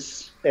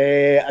matches,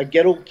 a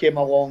girl came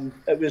along.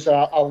 It was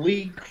a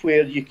league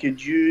where you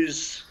could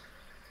use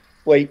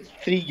like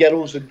 3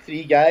 girls and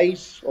 3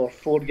 guys, or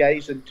 4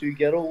 guys and 2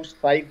 girls,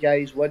 5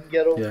 guys, 1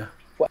 girl. Yeah.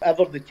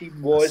 Whatever the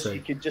team was, you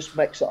could just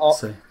mix it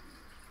up. I see.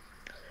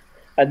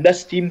 And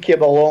this team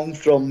came along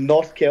from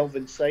North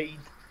Kelvin side,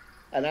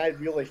 and I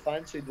really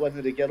fancied one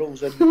of the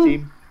girls in the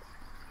team.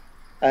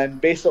 And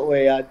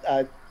basically, I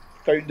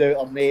found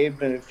out her name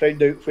and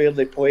found out where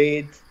they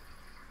played,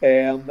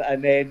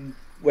 and then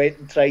went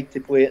and tried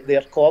to play at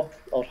their club,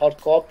 or her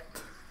club.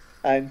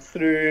 And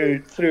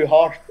through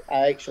her,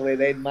 I actually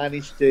then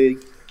managed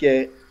to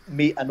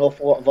meet an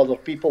awful lot of other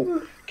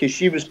people, because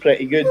she was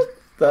pretty good.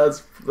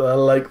 I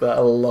like that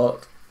a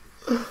lot.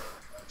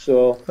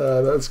 So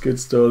that's a good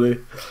story.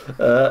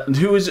 And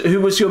who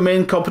was your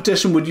main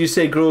competition? Would you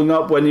say growing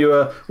up when you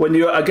were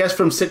I guess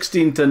from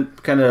 16 to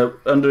kind of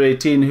under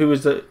 18? Who were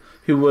the?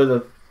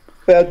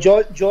 Well,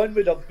 John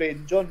Murdoch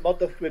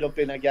would have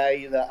been a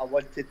guy that I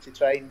wanted to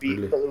try and beat.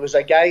 Really? But there was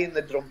a guy in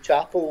the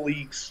Drumchapel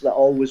leagues that I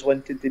always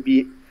wanted to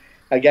beat.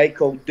 A guy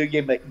called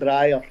Dougie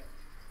McBriar.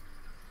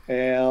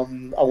 A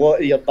lot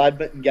of your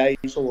badminton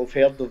guys will have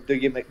heard of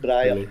Dougie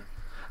McBriar. Really?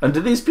 And do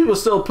these people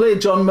still play?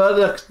 John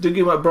Murdoch,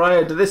 Dougie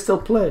McBriar, do they still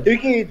play?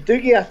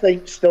 Dougie I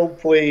think still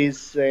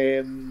plays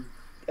in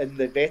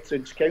the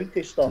Veterans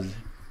County stuff.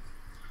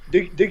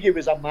 Dougie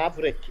was a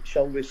maverick,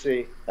 shall we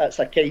say. That's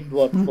a kind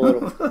word for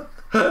him.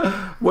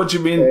 What do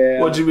you mean?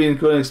 What do you mean?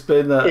 Go and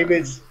explain that.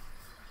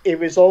 He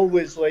was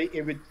always like,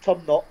 he would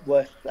turn up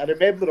with, I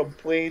remember him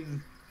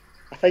playing,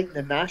 I think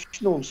the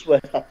Nationals,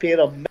 with a pair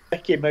of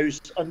Mickey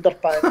Mouse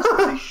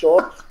underpants in his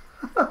shorts.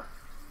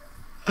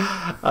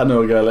 I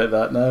know a guy like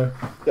that now.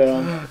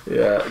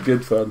 Yeah,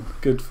 good fun.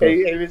 He was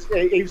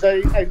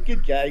a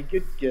good guy,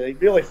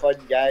 really fun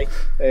guy.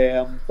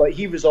 But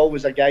he was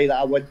always a guy that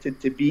I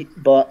wanted to beat,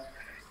 but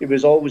he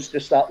was always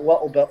just that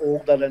little bit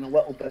older and a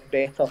little bit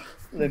better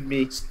than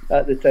me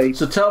at the time.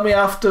 So tell me,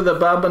 after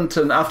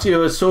you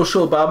were a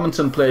social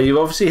badminton player, you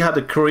obviously had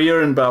a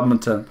career in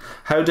badminton.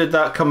 How did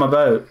that come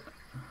about?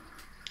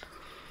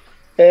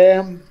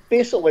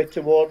 Basically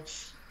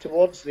towards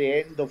the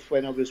end of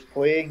when I was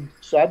playing.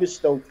 So I was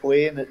still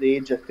playing at the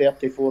age of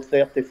 34,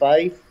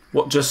 35.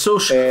 What, just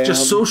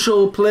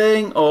social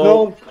playing? Or?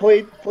 No,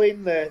 trying to play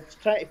the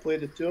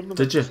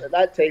tournaments. Did you? At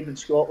that time in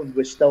Scotland,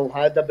 we still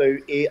had about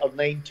 8 or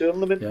 9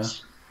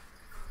 tournaments.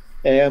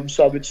 Yeah.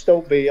 So I was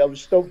still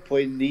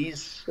playing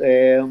these.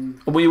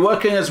 Were you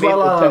working as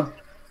well, Alan?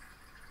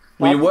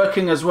 Were you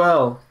working as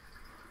well?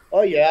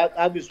 Oh yeah,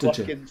 I was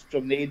working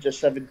from the age of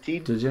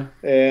 17. Did you?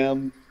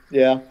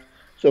 Yeah.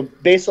 So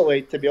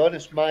basically, to be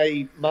honest,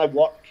 my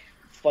work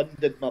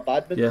funded my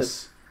badminton.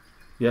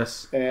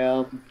 Yes.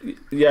 And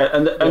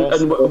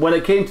when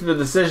it came to the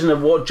decision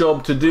of what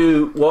job to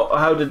do,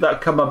 how did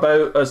that come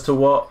about as to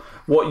what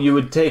you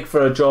would take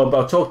for a job?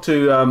 I talked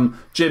to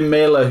Jim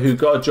Mailer, who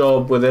got a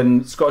job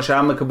within Scottish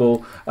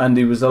Amicable, and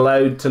he was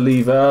allowed to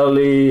leave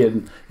early,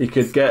 and he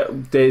could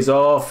get days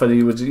off, and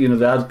he was, they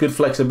had good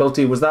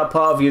flexibility. Was that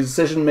part of your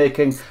decision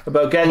making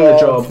about getting the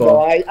job? No,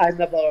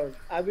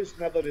 I was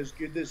never as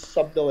good as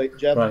somebody like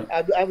Jim. Right.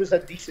 I was a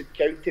decent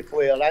county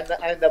player.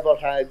 I never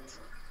had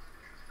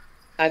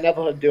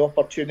the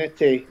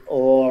opportunity,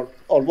 or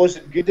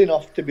wasn't good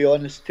enough, to be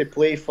honest, to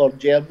play for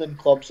German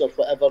clubs or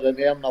whatever and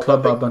earn a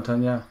club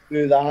badminton, yeah,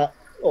 through that,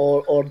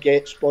 or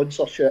get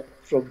sponsorship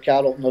from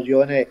Carlton or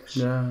Yonex.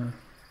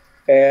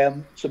 Yeah.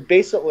 So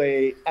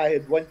basically, I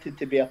had wanted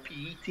to be a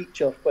PE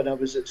teacher when I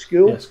was at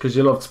school. Yes, because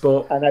you loved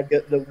sport. And I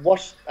get the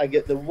worst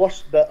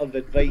bit of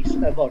advice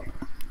ever.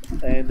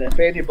 And if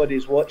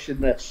anybody's watching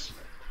this,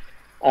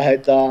 I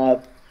had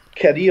a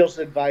careers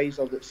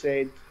advisor that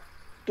said,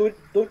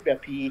 Don't be a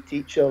PE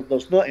teacher.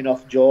 There's not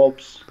enough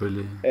jobs.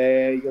 Brilliant.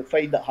 You'll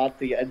find it hard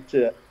to get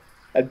into it.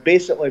 And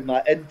basically,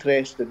 my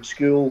interest in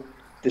school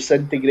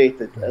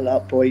disintegrated at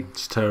that point.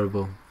 It's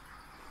terrible.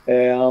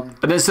 And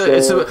because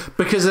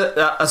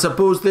I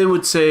suppose they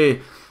would say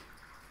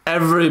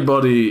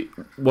everybody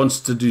wants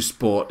to do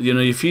sport.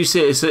 If you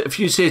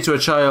say to a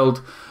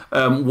child,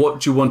 what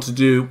do you want to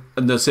do?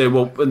 And they say,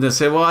 well,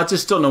 I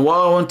just don't know what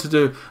I want to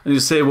do. And you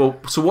say, well,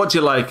 so what do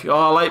you like? Oh,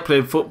 I like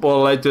playing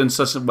football. I like doing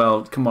such.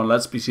 Well, come on,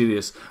 let's be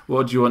serious.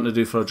 What do you want to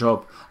do for a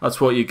job? That's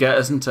what you get,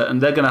 isn't it?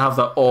 And they're going to have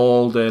that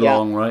all day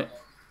long, right?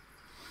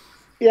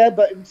 Yeah,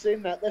 but in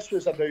saying that, this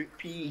was about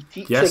PE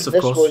teaching. Yes, of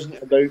course. This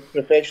wasn't about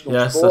professional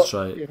sport. Yes, that's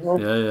right.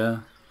 Yeah.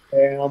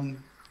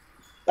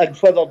 And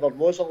whether there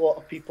was a lot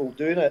of people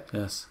doing it,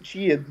 yes,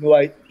 she or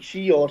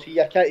he,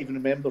 I can't even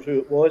remember who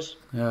it was.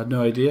 Yeah, I had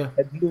no idea.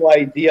 I had no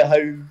idea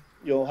how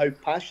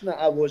passionate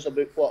I was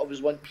about what I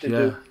was wanting to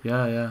do.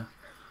 Yeah.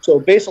 So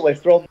basically,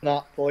 from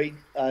that point,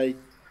 I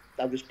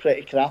was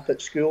pretty crap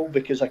at school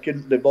because I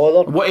couldn't be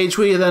bothered. What age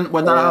were you then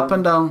when that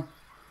happened, Alan?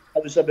 I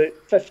was about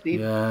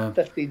 15,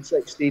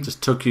 16.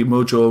 Just took your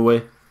mojo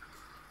away.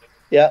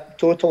 Yeah,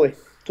 totally.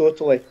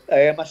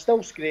 I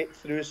still scraped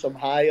through some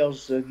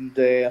hires and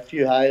a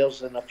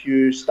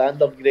few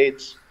standard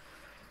grades.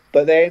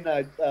 But then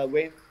I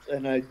went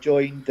and I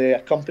joined a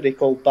company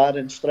called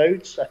Barron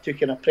Strouds. I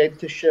took an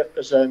apprenticeship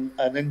as an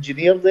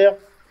engineer there,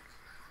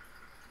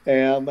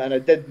 and I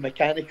did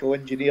mechanical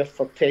engineer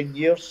for 10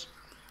 years.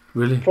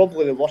 Really?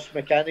 Probably the worst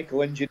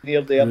mechanical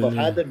engineer they ever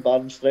had in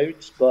Barron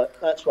Strouds, but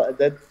that's what I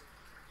did.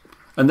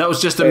 And that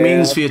was just a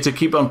means for you to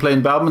keep on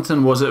playing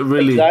badminton, was it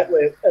really?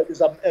 Exactly.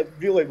 It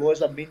really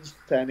was a means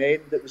to an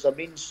end. It was a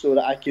means so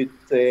that I could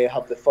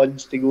have the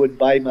funds to go and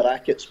buy my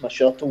rackets, my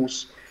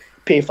shuttles,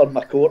 pay for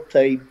my court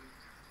time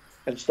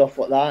and stuff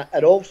like that.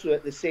 And also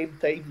at the same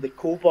time, the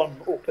Coburn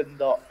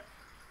opened up.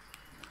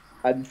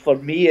 And for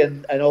me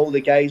and all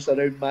the guys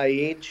around my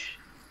age,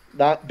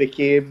 that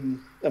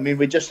became, I mean,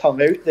 we just hung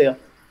out there.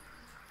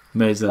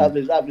 Amazing.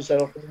 That was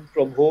our home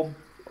from home,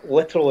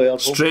 literally our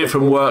home Straight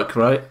from home. work,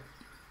 right?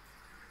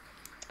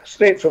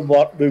 Straight from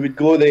work, we would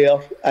go there,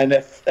 and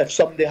if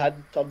somebody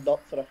hadn't turned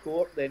up for a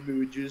court, then we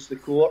would use the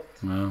court.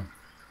 Wow.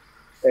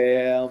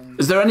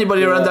 Is there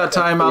anybody around that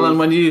time, Alan,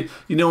 when you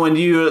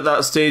were at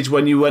that stage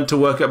when you went to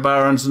work at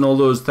Barron's and all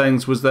those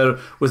things? Was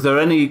there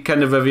any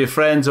kind of your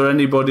friends or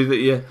anybody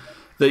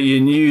that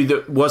you knew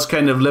that was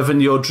kind of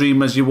living your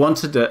dream as you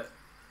wanted it?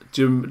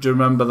 Do you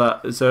remember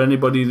that? Is there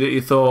anybody that you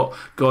thought,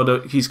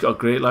 God, he's got a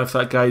great life,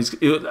 that guy's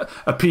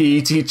a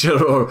PE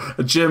teacher or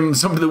a gym,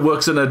 somebody that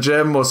works in a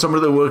gym or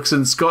somebody that works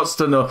in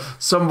Scotstoun or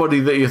somebody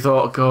that you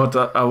thought, God,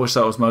 I wish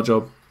that was my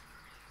job?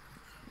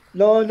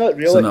 No, not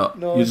really. So not.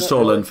 No, you're just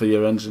all in for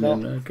your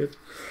engineering. No. Good.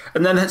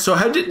 And then, so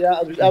how did... Yeah,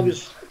 I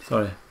was...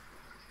 Sorry.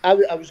 I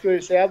was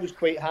going to say I was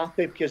quite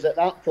happy because at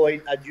that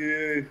point I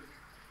knew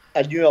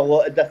a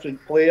lot of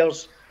different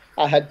players.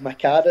 I had my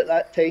car at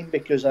that time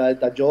because I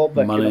had a job.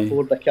 I could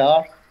afford a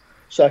car,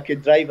 so I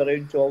could drive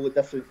around to all the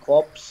different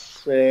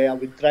clubs. I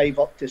would drive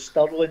up to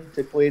Stirling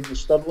to play in the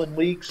Stirling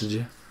leagues. Did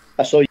you?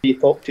 I saw you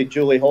talk to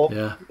Julie Hawk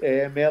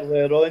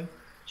earlier on,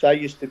 so I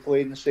used to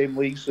play in the same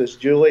leagues as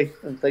Julie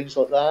and things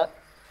like that.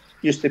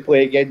 Used to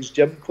play against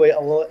Jim quite a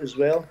lot as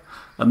well.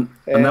 And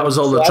that was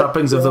all the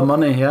trappings of the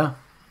money, yeah?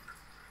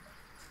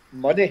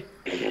 Money.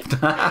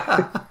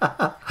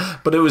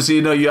 But it was,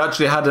 you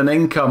actually had an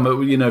income,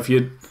 if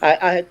you...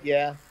 I had,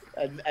 yeah.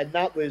 And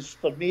that was,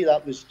 for me,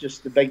 that was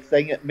just the big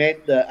thing. It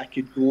meant that I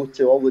could go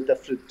to all the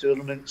different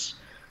tournaments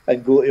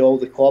and go to all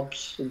the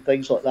clubs and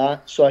things like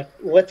that. So I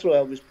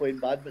was playing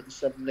badminton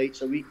 7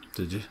 nights a week.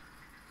 Did you?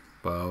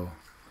 Wow,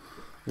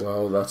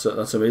 that's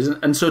amazing.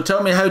 And so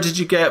tell me, how did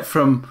you get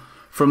from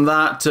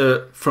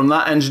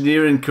that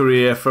engineering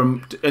career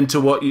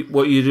into what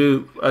you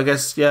do? I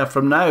guess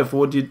from now.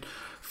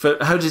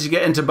 How did you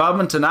get into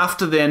badminton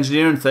after the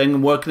engineering thing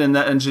and working in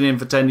that engineering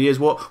for 10 years?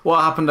 What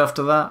happened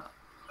after that?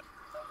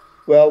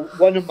 Well,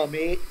 one of my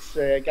mates,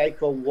 a guy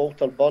called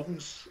Walter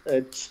Burns,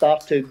 had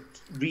started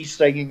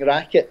re-stringing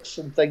rackets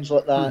and things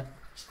like that.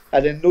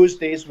 And in those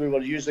days, we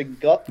were using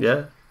gut.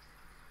 Yeah.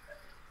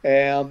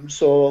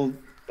 So,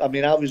 I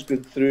mean, I was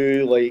going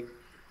through, like,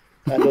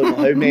 I don't know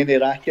how many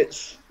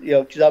rackets,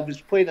 because I was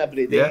playing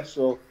every day.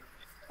 So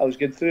I was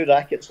going through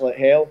rackets like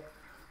hell.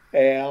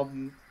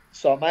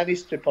 So I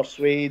managed to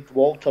persuade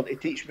Walter to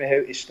teach me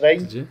how to string.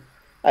 Did you?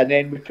 And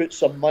then we put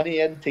some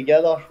money in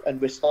together and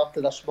we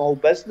started a small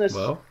business.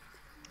 Wow.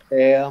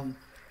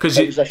 Because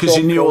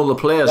you knew all the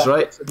players,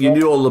 right? You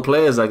knew all the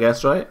players, I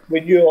guess, right?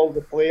 We knew all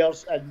the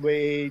players, and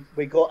we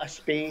got a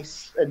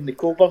space in the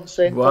Coburn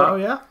Centre. Wow,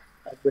 yeah.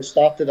 And we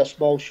started a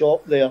small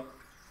shop there.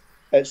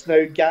 It's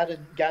now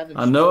Gannon.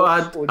 I know.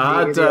 I had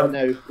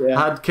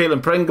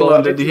Caitlin Pringle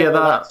on. Did you hear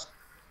that?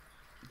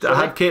 I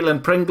had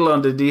Caitlin Pringle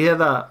on. Did you hear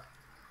that?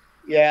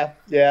 Yeah.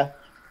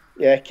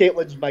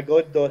 Caitlin's my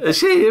goddaughter. Is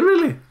she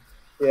really?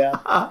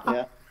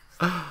 Yeah.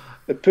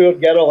 The poor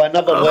girl. I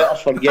never let her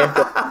forget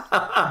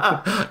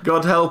it.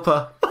 God help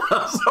her.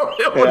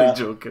 Sorry,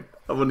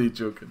 I'm only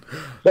joking.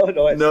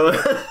 No.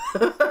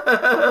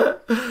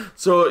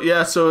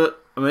 So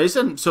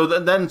amazing.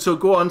 So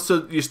go on.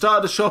 So you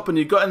started a shop and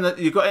you got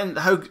in.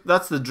 How?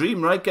 That's the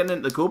dream, right? Getting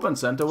into the Coburn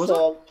Centre, was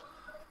it?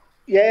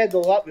 Yeah,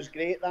 no, that was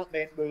great. That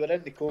meant we were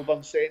in the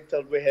Coburn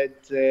Centre. We had,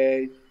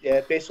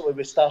 basically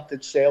we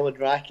started selling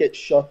rackets,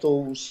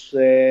 shuttles,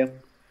 and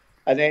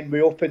then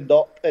we opened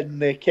up in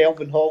the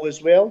Kelvin Hall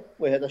as well.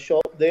 We had a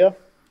shop there.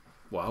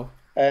 Wow.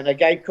 And a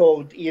guy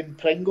called Ian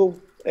Pringle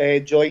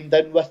joined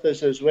in with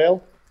us as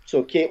well.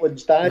 So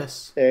Caitlin's dad.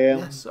 Yes.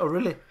 Yes. Oh,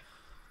 really?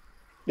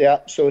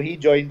 Yeah, so he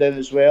joined in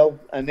as well.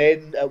 And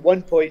then at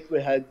one point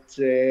we had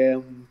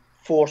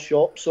 4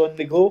 shops on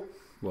the go.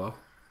 Wow.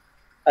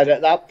 And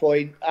at that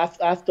point,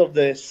 after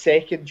the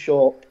second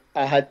shop,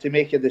 I had to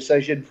make a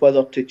decision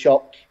whether to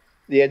chuck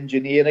the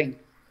engineering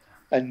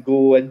and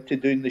go into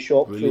doing the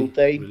shop full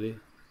time,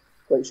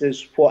 which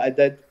is what I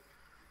did.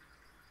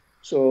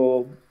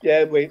 So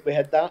yeah, we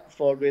had that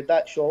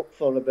shop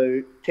for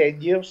about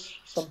 10 years,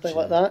 something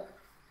like that.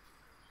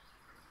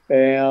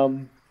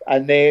 And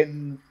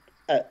then,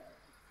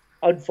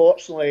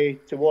 unfortunately,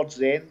 towards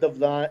the end of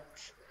that,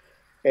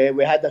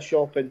 we had a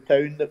shop in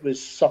town that was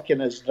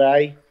sucking us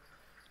dry.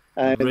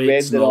 And we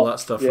ended all up, that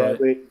stuff,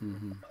 right?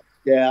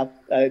 Yeah,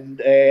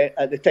 and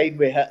at the time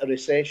we hit a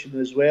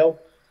recession as well.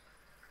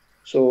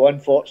 So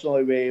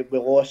unfortunately, we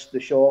lost the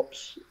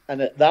shops,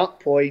 and at that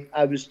point,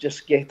 I was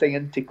just getting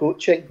into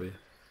coaching,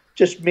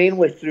 just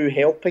mainly through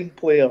helping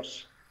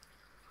players.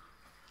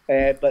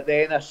 But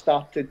then I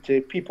started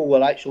to, people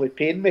were actually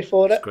paying me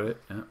for it. That's great,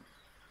 yeah.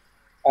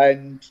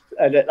 And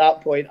at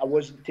that point, I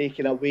wasn't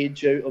taking a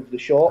wage out of the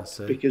shop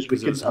because we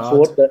couldn't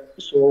afford it.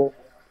 So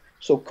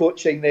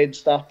coaching then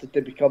started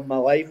to become my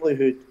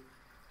livelihood.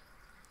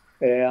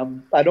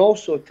 And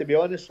also, to be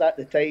honest, at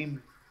the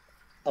time,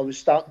 I was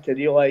starting to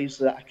realise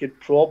that I could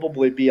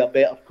probably be a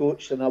better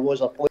coach than I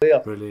was a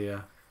player. Really,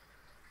 yeah.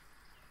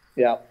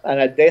 Yeah,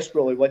 and I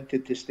desperately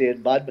wanted to stay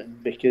in badminton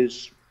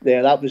because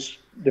that was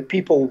the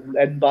people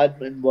in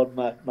badminton were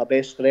my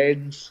best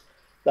friends.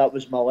 That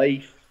was my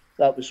life.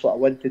 That was what I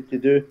wanted to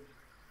do.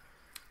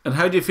 And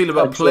how do you feel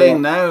about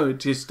playing now?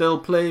 Do you still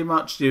play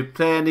much? Do you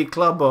play any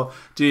club, or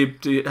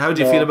how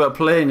do you feel about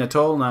playing at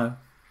all now?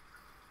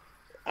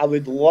 I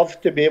would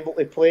love to be able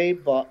to play,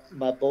 but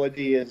my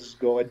body is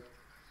gone.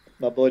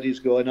 My body's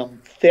gone. I'm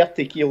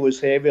 30 kilos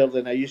heavier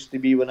than I used to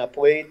be when I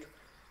played.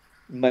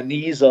 My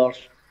knees are.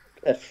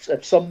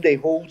 If somebody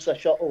holds a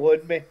shuttle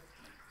on me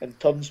and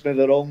turns me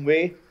the wrong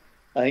way,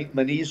 I think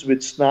my knees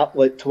would snap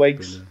like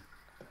twigs. Really?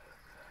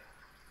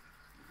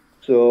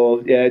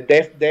 So yeah,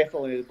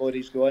 definitely the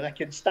body's gone. I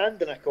can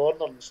stand in a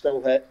corner and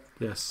still hit.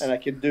 Yes. And I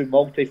can do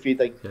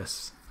multi-feeding.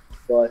 Yes.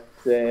 But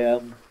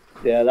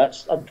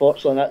that's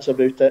unfortunately that's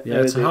about it. Yeah,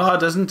 nowadays. It's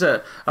hard, isn't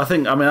it? I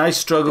think. I mean, I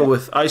struggle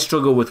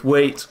with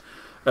weight,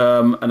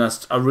 and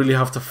I really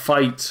have to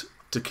fight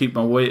to keep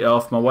my weight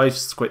off. My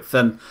wife's quite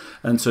thin,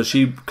 and so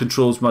she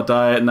controls my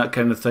diet and that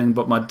kind of thing.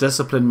 But my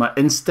discipline, my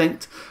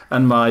instinct,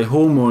 and my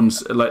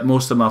hormones, like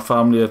most of my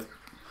family have.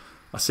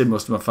 I say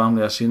most of my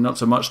family, actually not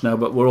so much now,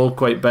 but we're all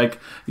quite big.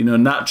 You know,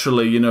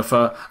 naturally, you know,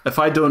 if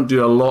I don't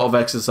do a lot of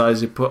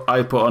exercise, I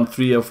put on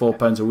 3 or 4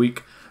 pounds a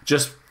week.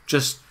 Just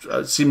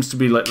it seems to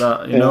be like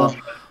that, you know.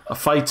 A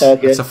fight,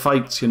 it's a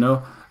fight, you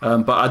know.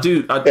 But I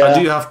do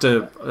have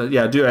to,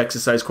 I do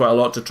exercise quite a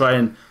lot to try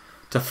and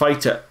to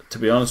fight it. To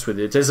be honest with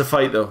you, it is a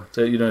fight though.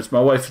 You know, it's my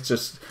wife. It's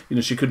just, you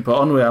know, she couldn't put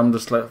on weight. I'm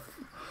just like,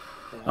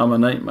 I'm a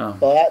nightmare.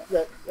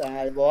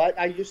 Well,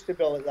 I used to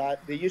be like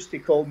that. They used to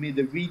call me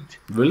the weed.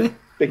 Really?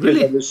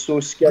 Because I was so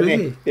skinny.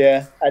 Really?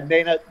 Yeah. And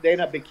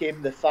then I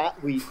became the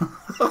fat weed.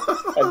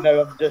 And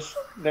now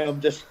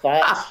I'm just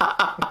fat.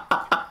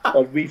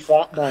 Or wee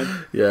fat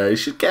man. Yeah, you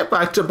should get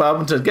back to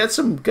badminton. Get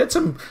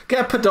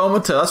a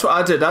pedometer. That's what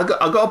I did. I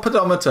got a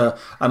pedometer,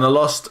 and I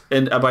lost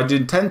by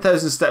doing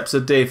 10,000 steps a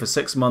day for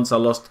 6 months. I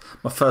lost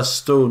my first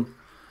stone.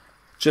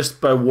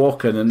 Just by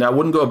walking, and I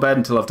wouldn't go to bed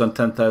until I've done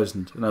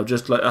 10,000. And I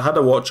just I had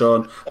a watch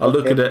on. I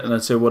look at it and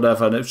I'd say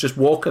whatever, and it was just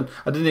walking.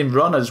 I didn't even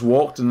run. I just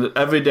walked, and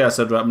every day I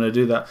said, right, I'm going to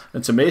do that.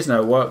 And it's amazing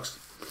how it works.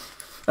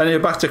 Anyway,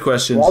 back to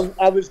questions. Well,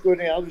 I was going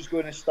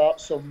to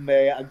start some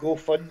a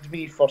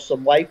GoFundMe for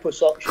some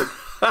liposuction.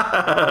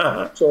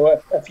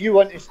 So if you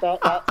want to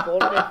start that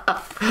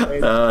for me,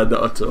 not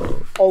at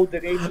all. All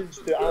donations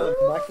to Alan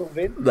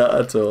MvllVain. Not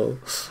at all.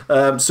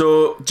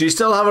 So, do you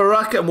still have a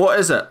racket? And what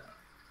is it?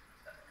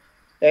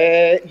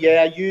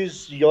 I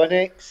use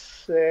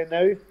Yonex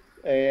now.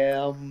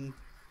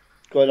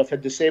 God, I've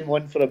had the same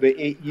one for about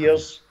 8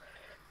 years.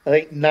 I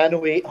think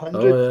Nano 800.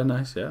 Oh yeah,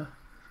 nice, yeah.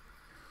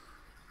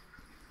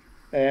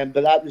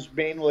 But that was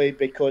mainly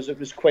because it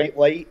was quite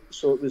light,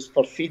 so it was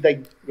for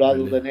feeding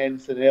rather than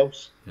anything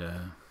else. Yeah.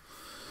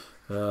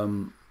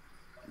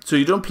 So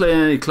you don't play in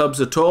any clubs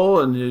at all,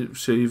 and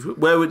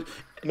where would?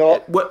 No,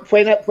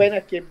 when I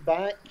came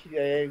back,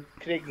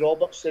 Craig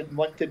Robertson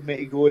wanted me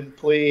to go and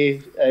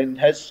play in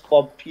his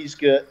club. He's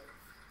got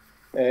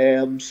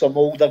some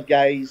older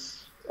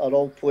guys are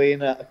all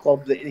playing at a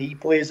club that he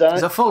plays at.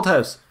 Is that Fault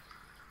House?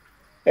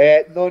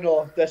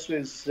 No, this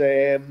was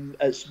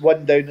it's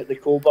one down at the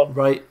Coburn.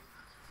 Right.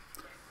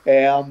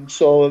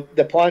 So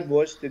the plan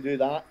was to do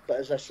that, but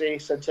as I say,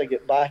 since I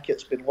get back,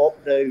 it's been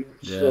locked down.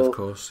 Yeah, so of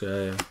course,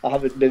 yeah. I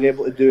haven't been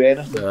able to do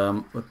anything.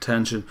 What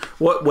tension?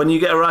 When you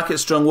get a racket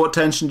strung, what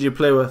tension do you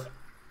play with?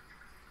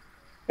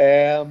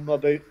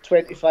 About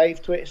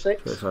 25,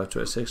 26. 25,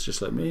 26,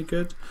 just like me.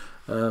 Good.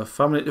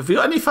 Family? Have you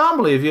got any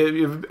family?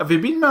 Have you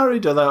been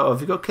married or that? Or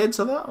have you got kids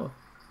or that? Or?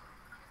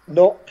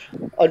 Nope.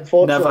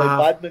 Unfortunately,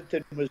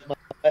 badminton was my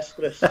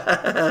mistress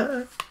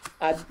and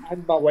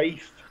my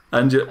wife.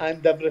 And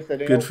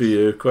everything else. Good for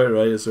you, quite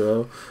right as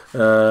well.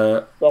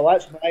 Well,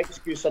 that's my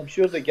excuse. I'm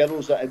sure the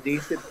girls that I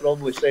dated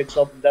probably said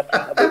something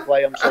different about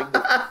why I'm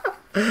single.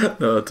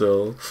 Not at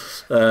all.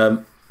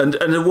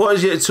 And what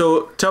is it?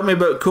 So, tell me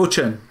about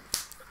coaching.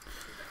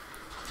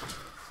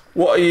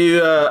 What are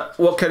you?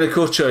 What kind of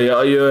coach are you?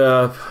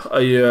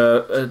 Are you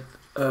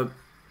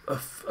a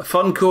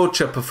fun coach,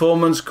 a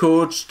performance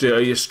coach?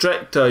 Are you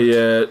strict? Are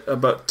you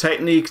about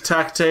technique,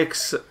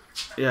 tactics?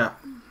 Yeah.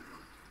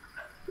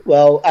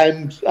 Well,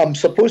 I'm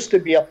supposed to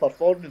be a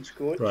performance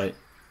coach, right?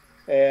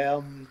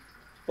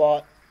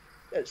 But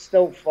it's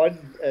still fun.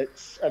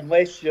 It's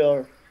unless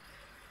you're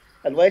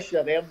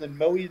earning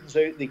millions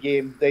out of the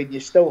game, then you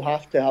still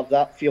have to have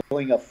that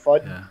feeling of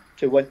fun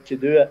to want to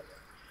do it.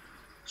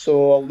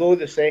 So although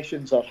the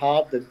sessions are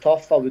hard and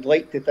tough, I would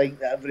like to think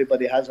that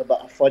everybody has a bit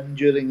of fun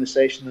during the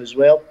session as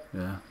well.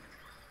 Yeah.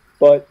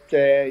 But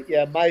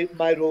yeah, my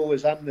role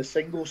is I'm the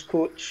singles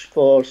coach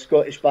for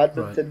Scottish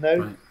Badminton now.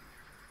 Right.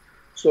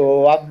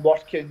 So I'm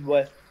working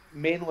with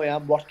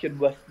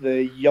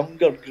the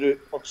younger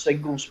group of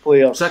singles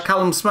players. Is that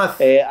Callum Smith?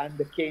 And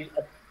Is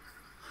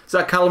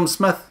that Callum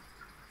Smith?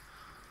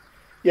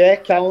 Yeah,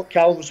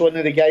 Callum's one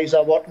of the guys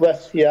I work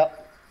with. Yeah,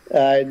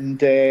 and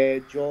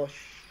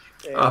Josh.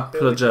 Yeah.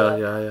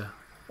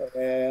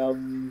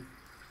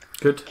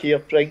 Good. Keir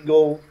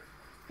Pringle,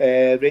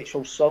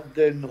 Rachel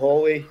Sugden,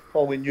 Holly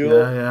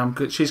Newell. Yeah, I'm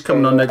good. She's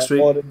coming on next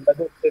week. Lauren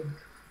Middleton.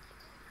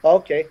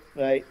 Okay,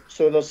 right.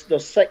 So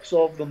there's 6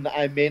 of them that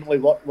I mainly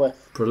work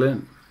with.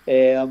 Brilliant.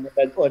 On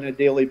a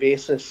daily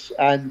basis,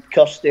 and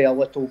Kirsty a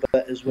little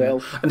bit as well.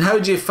 Yeah. And how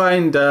do you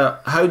find?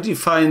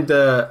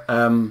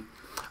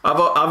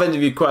 I've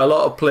interviewed quite a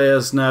lot of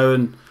players now,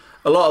 and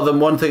a lot of them,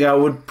 one thing I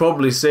would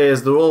probably say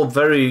is they're all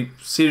very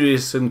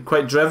serious and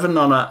quite driven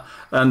on it,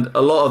 and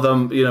a lot of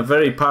them,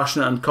 very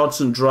passionate and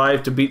constant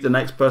drive to beat the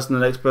next person,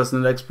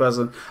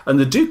 and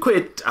they do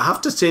quite, I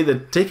have to say, they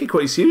take it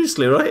quite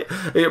seriously, right?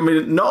 I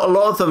mean, not a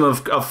lot of them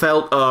have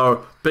felt are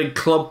big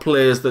club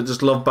players that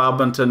just love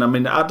badminton. I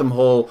mean, Adam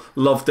Hall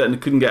loved it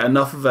and couldn't get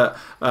enough of it,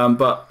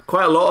 but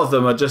quite a lot of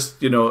them are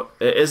just, it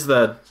is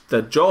their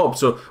job.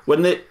 So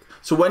when do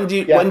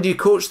you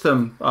coach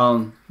them?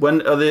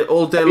 When are they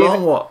all day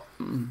long? What?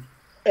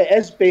 It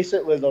is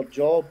basically their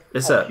job.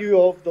 A few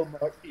of them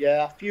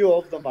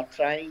are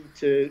trying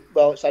to.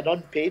 Well, it's an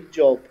unpaid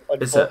job,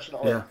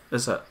 unfortunately. Is it? Yeah.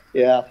 Is it?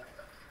 Yeah,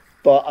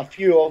 but a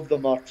few of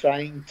them are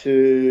trying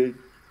to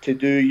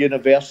do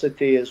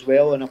university as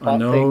well on a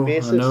part-time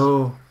basis. I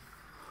know.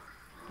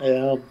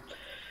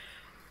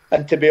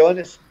 And to be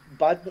honest,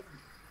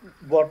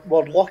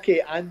 we're lucky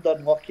and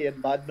unlucky in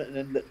badminton,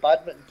 in that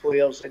badminton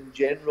players in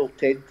general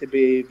tend to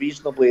be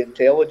reasonably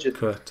intelligent.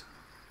 Correct.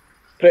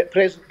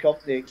 Present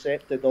company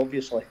accepted,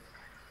 obviously.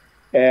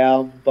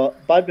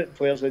 But badminton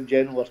players in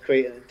general are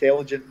quite an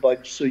intelligent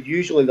bunch, so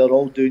usually they're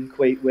all doing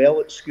quite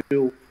well at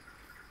school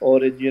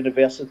or in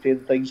university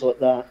and things like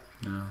that.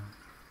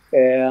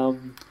 Yeah.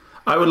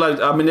 I would like.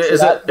 I mean, it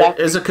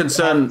is a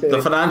concern.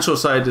 The financial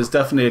side is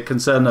definitely a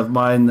concern of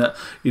mine. That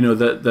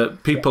that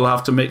people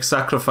have to make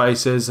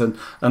sacrifices and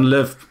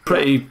live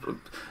pretty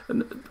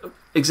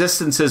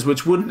existences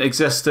which wouldn't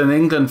exist in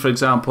England, for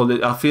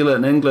example. I feel it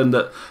in England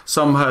that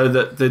somehow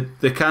that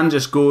they can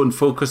just go and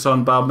focus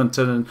on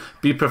badminton and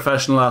be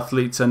professional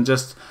athletes and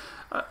just.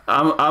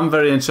 I'm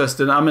very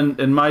interested. I'm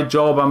in my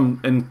job.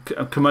 I'm in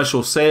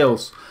commercial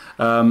sales.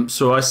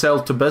 So I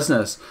sell to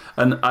business,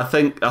 and I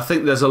think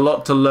there's a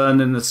lot to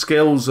learn in the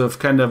skills of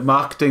kind of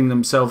marketing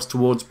themselves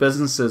towards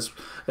businesses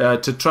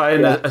to try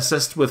and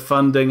assist with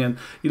funding. And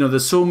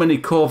there's so many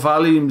core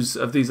values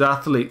of these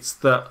athletes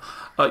that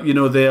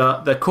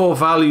their core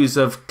values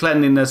of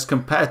cleanliness,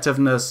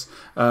 competitiveness,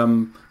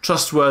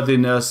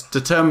 trustworthiness,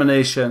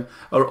 determination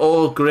are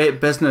all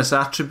great business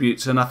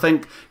attributes. And I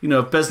think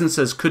if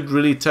businesses could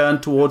really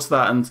turn towards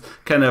that and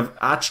kind of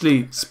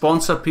actually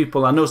sponsor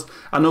people. I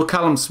know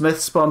Callum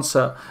Smith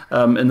sponsor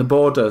in the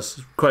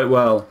Borders quite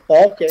well.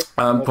 Okay.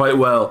 Quite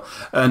well,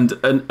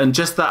 and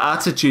just that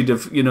attitude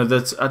of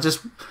that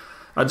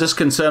I just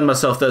concern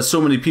myself that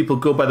so many people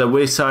go by the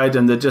wayside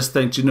and they just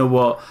think,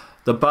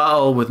 the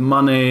battle with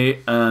money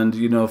and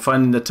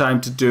finding the time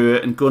to do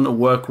it and going to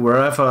work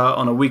wherever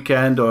on a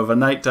weekend or of a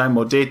nighttime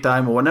or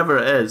daytime or whenever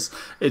it is,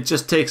 it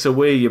just takes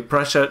away your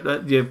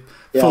pressure. You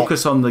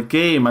focus on the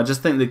game. I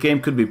just think the game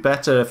could be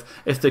better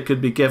if they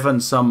could be given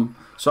some.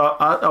 So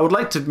I would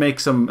like to make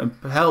some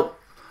help.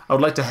 I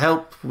would like to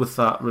help with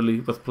that,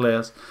 really, with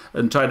players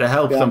and try to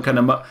help them kind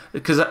of,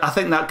 because I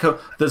think that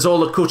there's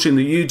all the coaching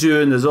that you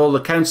do and there's all the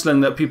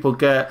counselling that people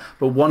get,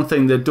 but one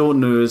thing they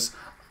don't know is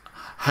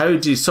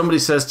somebody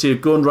says to you,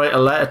 go and write a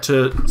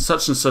letter to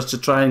such and such to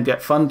try and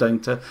get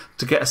funding, to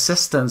get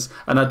assistance,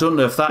 and I don't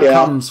know if that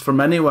comes from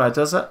anywhere,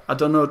 does it? I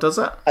don't know, does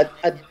it?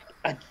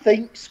 I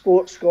think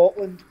Sport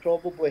Scotland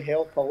probably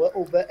help a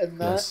little bit in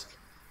that. Yes.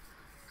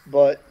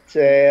 But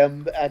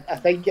I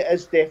think it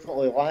is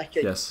definitely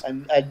lacking. Yes.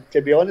 And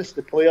to be honest,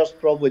 the players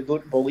probably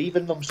don't believe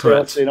in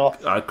themselves enough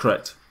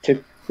correct.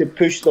 to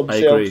push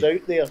themselves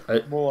out there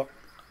more.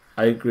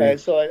 I agree.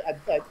 So it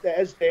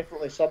is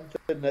definitely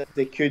something that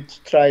they could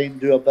try and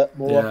do a bit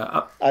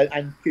more,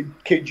 and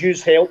could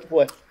use help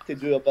with to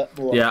do a bit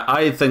more. Yeah,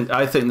 I think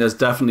there's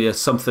definitely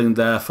something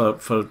there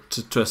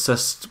to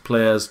assist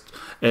players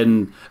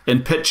in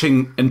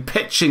pitching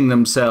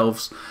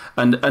themselves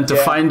and to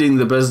finding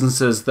the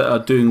businesses that are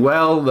doing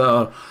well, that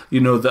are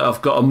that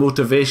have got a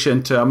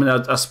motivation to. I mean,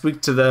 I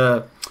speak to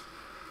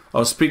I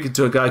was speaking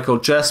to a guy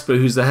called Jesper,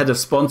 who's the head of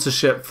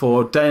sponsorship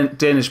for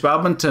Danish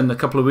Badminton a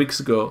couple of weeks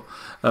ago.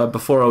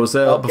 Before I was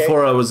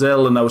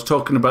ill, and I was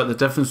talking about the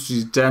difference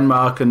between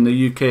Denmark and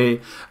the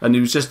UK, and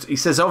he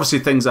says obviously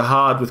things are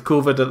hard with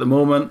COVID at the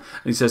moment,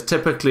 and he says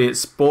typically it's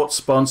sports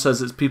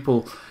sponsors, it's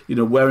people, you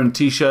know, wearing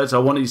t-shirts. I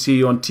want to see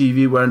you on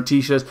TV wearing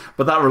t-shirts,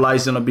 but that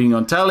relies on it being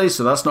on telly,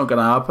 so that's not going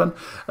to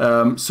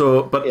happen.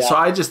 So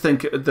I just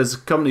think there's a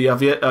company,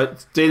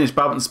 Danish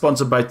Badminton,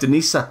 sponsored by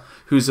Denisa,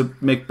 who's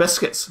make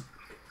biscuits,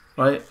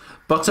 right?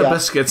 Butter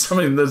biscuits. I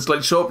mean, there's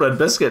like shortbread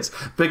biscuits.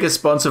 Biggest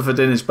sponsor for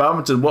Danish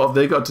Badminton. What have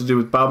they got to do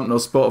with badminton or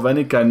sport of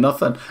any kind?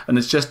 Nothing. And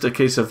it's just a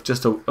case of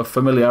just a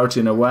familiarity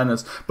and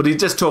awareness. But he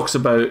just talks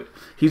about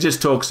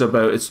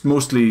it's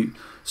mostly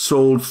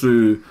sold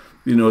through,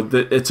 you know,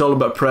 it's all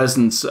about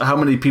presence. How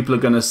many people are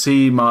going to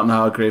see Martin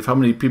Hargrave? How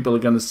many people are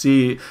going to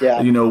see,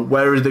 you know,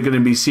 where are they going to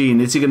be seen?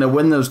 Is he going to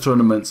win those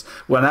tournaments?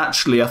 When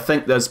actually I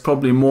think there's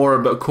probably more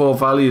about core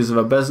values of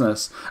a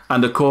business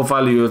and a core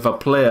value of a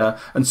player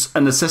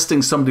and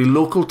assisting somebody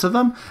local to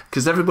them,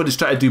 because everybody's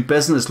trying to do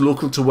business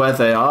local to where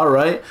they are,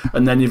 right?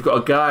 And then you've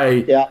got a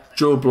guy,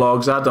 Joe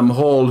Bloggs, Adam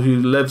Hall,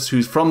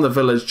 who's from the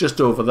village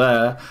just over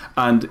there,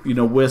 and, you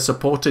know, we're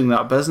supporting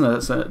that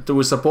business,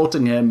 we're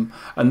supporting him,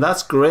 and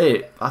that's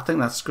great. I think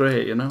that's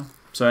great, you know.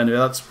 So anyway,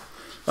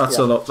 that's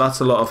a lot.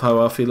 That's a lot of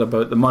how I feel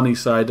about the money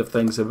side of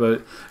things,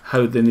 about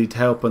how they need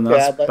help, and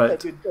that's. Yeah,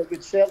 but it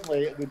would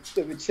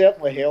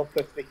certainly help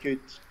if they could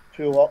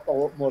pull up a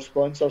lot more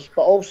sponsors.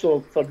 But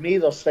also for me,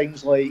 there's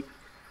things like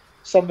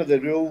some of the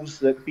rules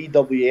that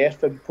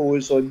BWF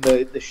impose on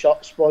the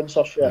shirt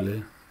sponsorship.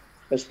 Really?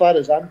 As far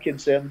as I'm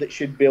concerned, it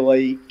should be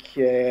like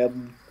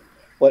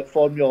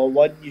Formula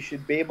One. You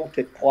should be able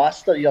to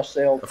plaster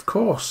yourself. Of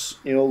course.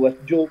 You know,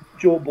 with Joe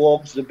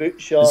Bloggs, the boot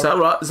shirt. Is that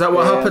right? Is that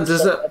what happens?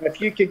 Is it? And if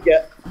you could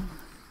get,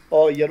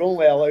 you're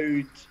only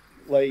allowed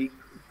like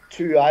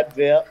 2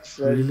 adverts.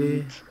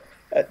 Really?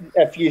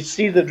 If you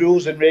see the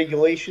rules and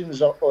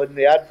regulations on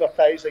the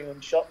advertising on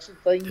shirts and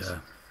things,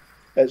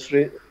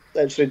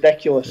 it's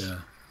ridiculous. Yeah.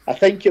 I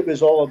think it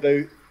was all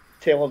about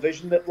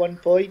television at one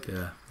point.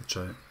 Yeah, that's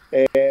right.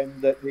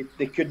 That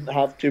they couldn't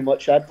have too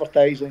much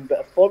advertising, but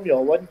if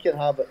Formula One can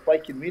have it, why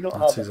can we not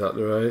have it? That's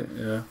exactly right,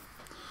 yeah.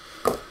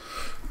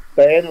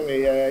 But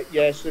anyway,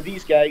 so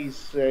these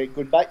guys,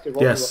 going back to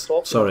what we were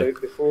talking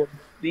about before,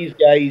 these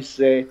guys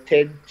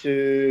tend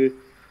to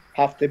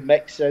have to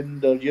mix in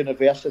their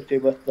university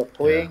with their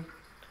playing.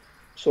 Yeah.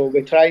 So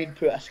we try and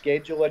put a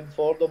schedule in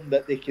for them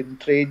that they can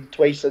train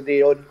twice a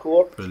day on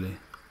court. Really?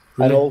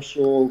 And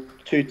also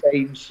 2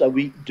 times a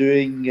week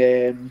doing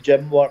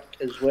gym work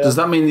as well. Does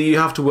that mean that you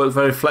have to work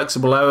very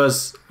flexible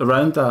hours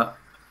around that?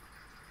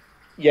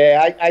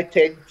 Yeah, I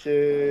tend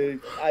to.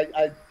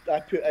 I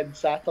put in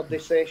Saturday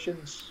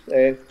sessions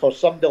for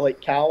somebody like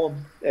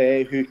Callum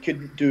who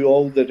couldn't do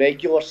all the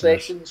regular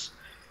sessions.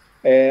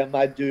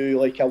 I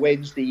do like a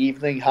Wednesday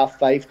evening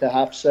 5:30 to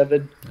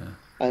 7:30,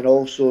 and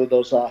also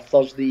there's a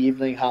Thursday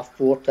evening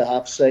 4:30 to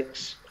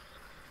 6:30.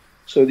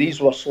 So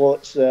these were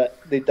slots that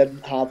they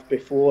didn't have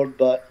before,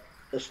 but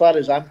as far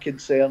as I'm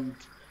concerned,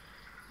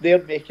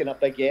 they're making a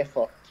big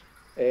effort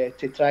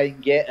to try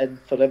and get in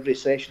for every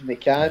session they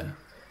can.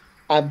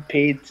 Yeah. I'm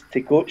paid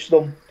to coach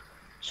them,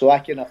 so I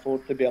can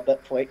afford to be a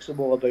bit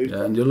flexible about it.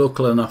 Yeah, and you're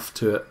local enough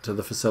to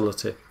the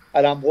facility.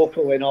 And I'm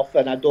local enough,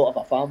 and I don't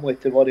have a family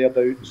to worry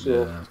about.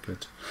 So yeah,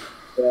 good.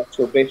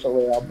 So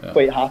basically, I'm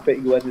quite happy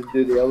to go in and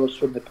do the hours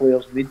when the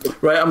players need them.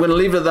 Right, I'm going to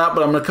leave it at that,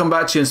 but I'm going to come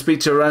back to you and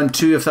speak to you round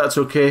 2 if that's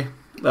okay.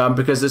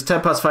 Because it's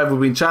 5:10. We've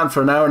been chatting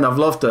for an hour and I've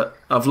loved it.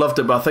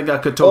 But I think I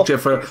could talk to you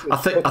for. I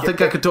think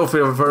I could talk to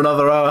you for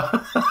another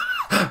hour.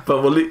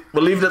 But we'll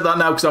leave it at that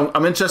now, because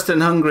I'm interested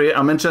in Hungary.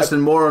 I'm interested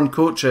in more on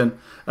coaching.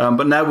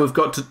 But now we've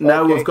got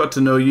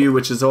to know you,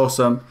 which is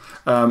awesome.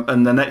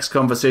 And the next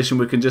conversation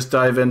we can just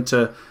dive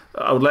into.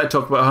 I would like to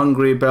talk about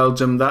Hungary,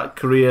 Belgium, that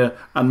career,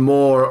 and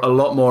a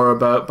lot more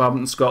about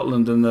Badminton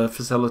Scotland and the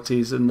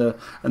facilities and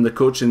the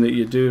coaching that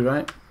you do.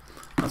 Right?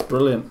 That's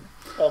brilliant.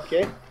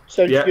 Okay.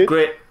 Sounds good.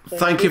 Great.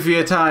 Thank you for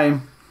your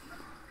time.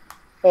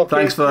 Okay,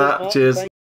 thanks for that. Cheers.